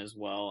like them as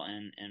well,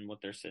 and what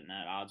they're sitting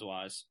at odds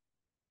wise.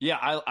 Yeah,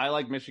 I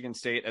like Michigan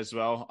State as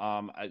well.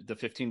 The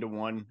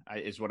 15-1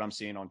 is what I'm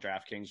seeing on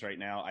DraftKings right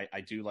now.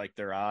 I do like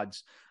their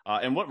odds.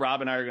 And what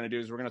Rob and I are going to do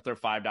is we're going to throw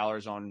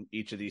 $5 on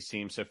each of these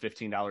teams, so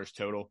 $15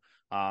 total,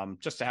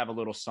 just to have a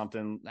little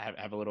something,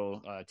 have a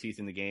little teeth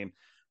in the game.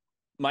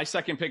 My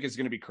second pick is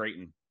going to be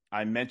Creighton.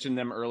 I mentioned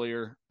them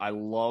earlier. I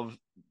love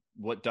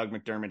what Doug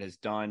McDermott has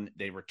done.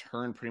 They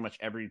returned pretty much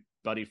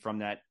everybody from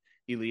that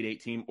Elite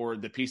Eight team, or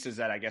the pieces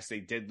that I guess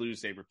they did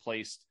lose, they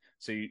replaced.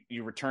 So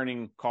you're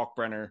returning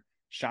Kalkbrenner,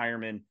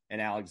 Shireman,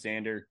 and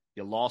Alexander.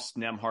 You lost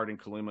Nemhard and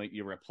Kaluma.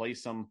 You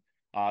replace them,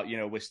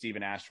 with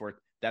Stephen Ashworth.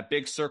 That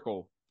big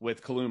circle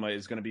with Kaluma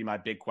is going to be my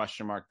big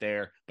question mark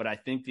there. But I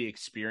think the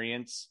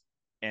experience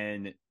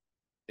and,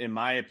 in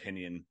my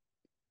opinion,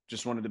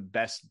 just one of the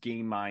best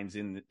game minds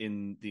in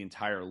the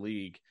entire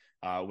league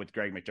with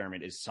Greg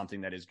McDermott is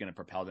something that is going to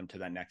propel them to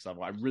that next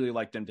level. I really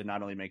like them to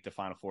not only make the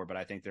Final Four, but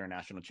I think they're a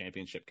national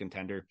championship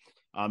contender.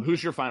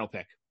 Who's your final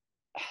pick?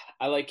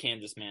 I like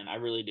Kansas, man. I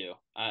really do.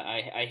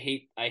 I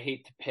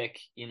hate to pick,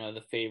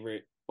 the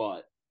favorite,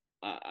 but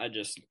I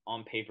just,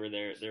 on paper,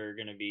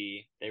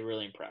 they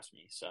really impress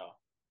me. So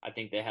I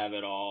think they have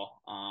it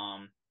all.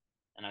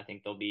 And I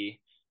think they'll be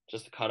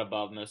just a cut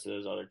above most of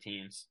those other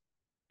teams.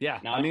 Yeah,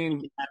 now, I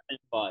mean,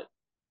 but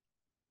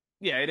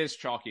yeah, it is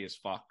chalky as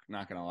fuck.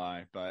 Not gonna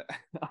lie, but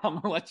I'm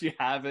gonna let you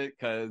have it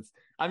because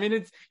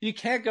you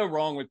can't go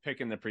wrong with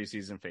picking the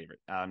preseason favorite.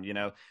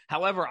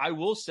 However, I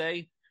will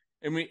say,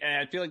 and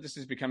I feel like this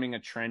is becoming a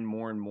trend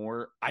more and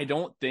more. I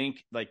don't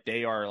think like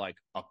they are like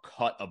a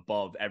cut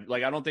above. I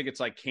don't think it's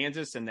like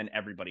Kansas and then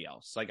everybody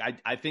else. Like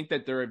I think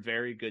that they're a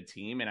very good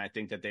team, and I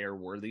think that they are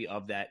worthy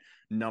of that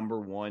number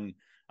one.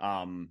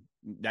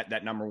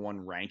 That number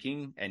one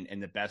ranking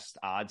and the best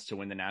odds to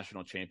win the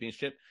national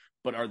championship.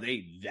 But are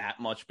they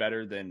that much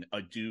better than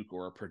a Duke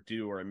or a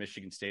Purdue or a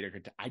Michigan State?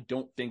 I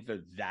don't think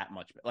they're that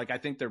much. I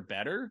think they're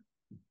better,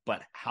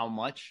 but how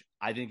much?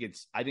 I think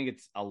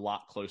it's a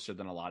lot closer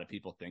than a lot of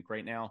people think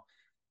right now.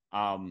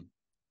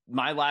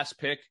 My last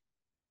pick,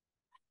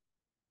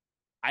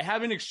 I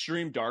have an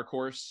extreme dark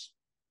horse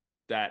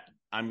that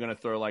I'm going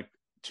to throw like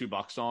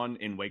 $2 on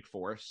in Wake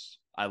Forest.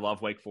 I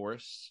love Wake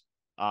Forest.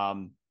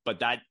 But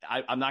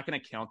I'm not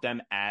going to count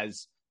them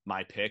as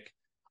my pick.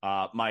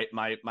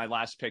 My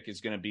last pick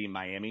is going to be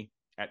Miami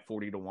at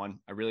 40-1.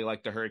 I really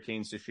like the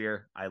Hurricanes this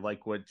year. I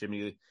like what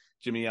Jimmy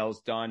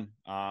L's done.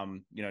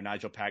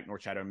 Nigel Pack,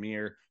 Norchad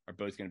Amir are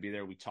both going to be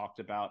there. We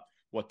talked about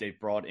what they've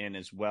brought in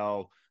as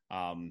well.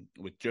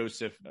 With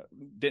Joseph,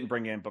 didn't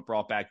bring in, but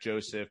brought back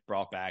Joseph,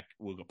 brought back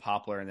Wooga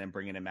Poplar, and then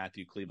bringing in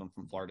Matthew Cleveland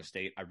from Florida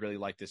State. I really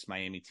like this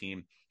Miami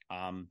team.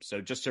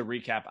 So just to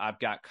recap, I've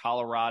got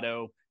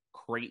Colorado,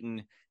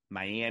 Creighton,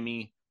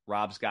 Miami.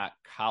 Rob's got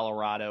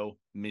Colorado,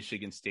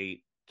 Michigan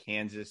State,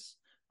 Kansas.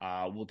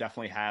 We'll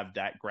definitely have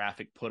that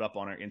graphic put up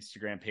on our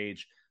Instagram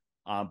page.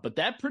 But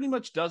that pretty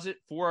much does it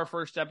for our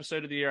first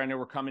episode of the year. I know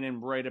we're coming in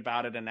right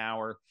about at an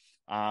hour.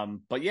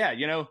 But yeah,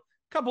 a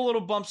couple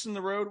little bumps in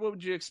the road. What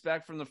would you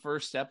expect from the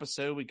first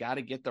episode? We got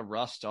to get the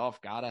rust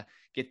off, got to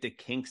get the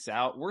kinks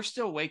out. We're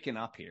still waking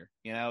up here.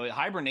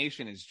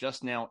 Hibernation is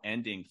just now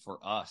ending for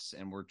us,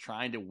 and we're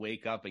trying to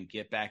wake up and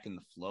get back in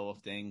the flow of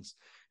things.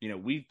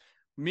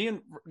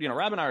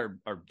 Rob and I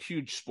are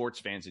huge sports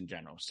fans in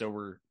general.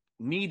 So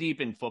knee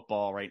deep in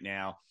football right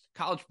now.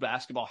 College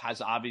basketball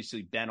has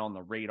obviously been on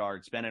the radar.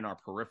 It's been in our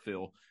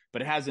peripheral,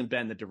 but it hasn't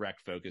been the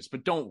direct focus.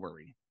 But don't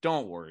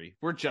worry.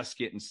 We're just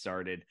getting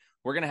started.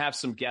 We're going to have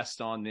some guests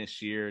on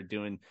this year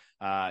doing,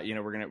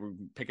 we're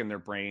picking their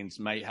brains,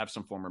 might have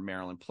some former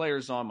Maryland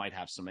players on, might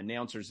have some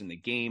announcers in the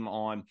game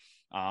on.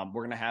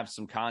 We're going to have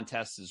some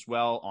contests as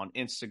well on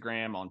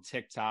Instagram, on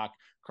TikTok,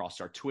 across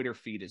our Twitter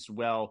feed as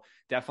well.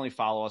 Definitely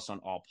follow us on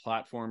all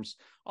platforms.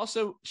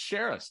 Also,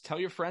 share us. Tell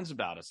your friends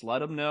about us. Let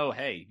them know,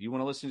 hey, you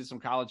want to listen to some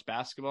college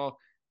basketball?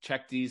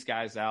 Check these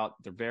guys out.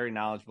 They're very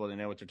knowledgeable. They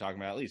know what they're talking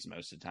about. At least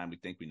most of the time, we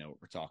think we know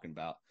what we're talking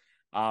about.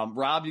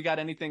 Rob, you got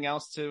anything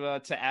else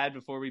to add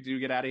before we do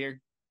get out of here?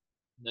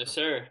 No,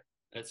 sir.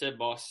 That's it,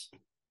 boss.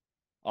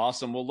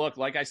 Awesome. Well, look,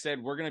 like I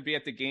said, we're going to be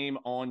at the game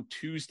on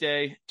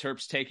Tuesday.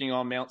 Terps taking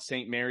on Mount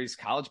St. Mary's.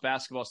 College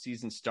basketball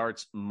season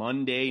starts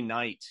Monday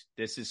night.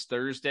 This is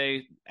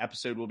Thursday.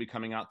 Episode will be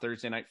coming out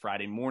Thursday night,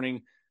 Friday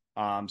morning.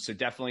 So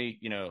definitely,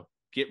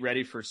 get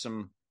ready for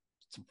some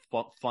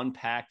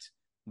fun-packed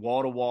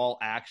wall-to-wall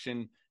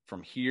action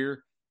from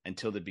here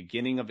until the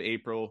beginning of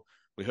April.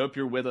 We hope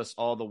you're with us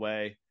all the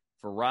way.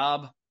 For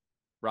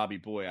Robby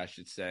Boy, I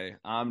should say,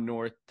 I'm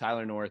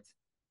Tyler North.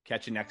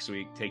 Catch you next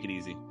week. Take it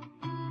easy.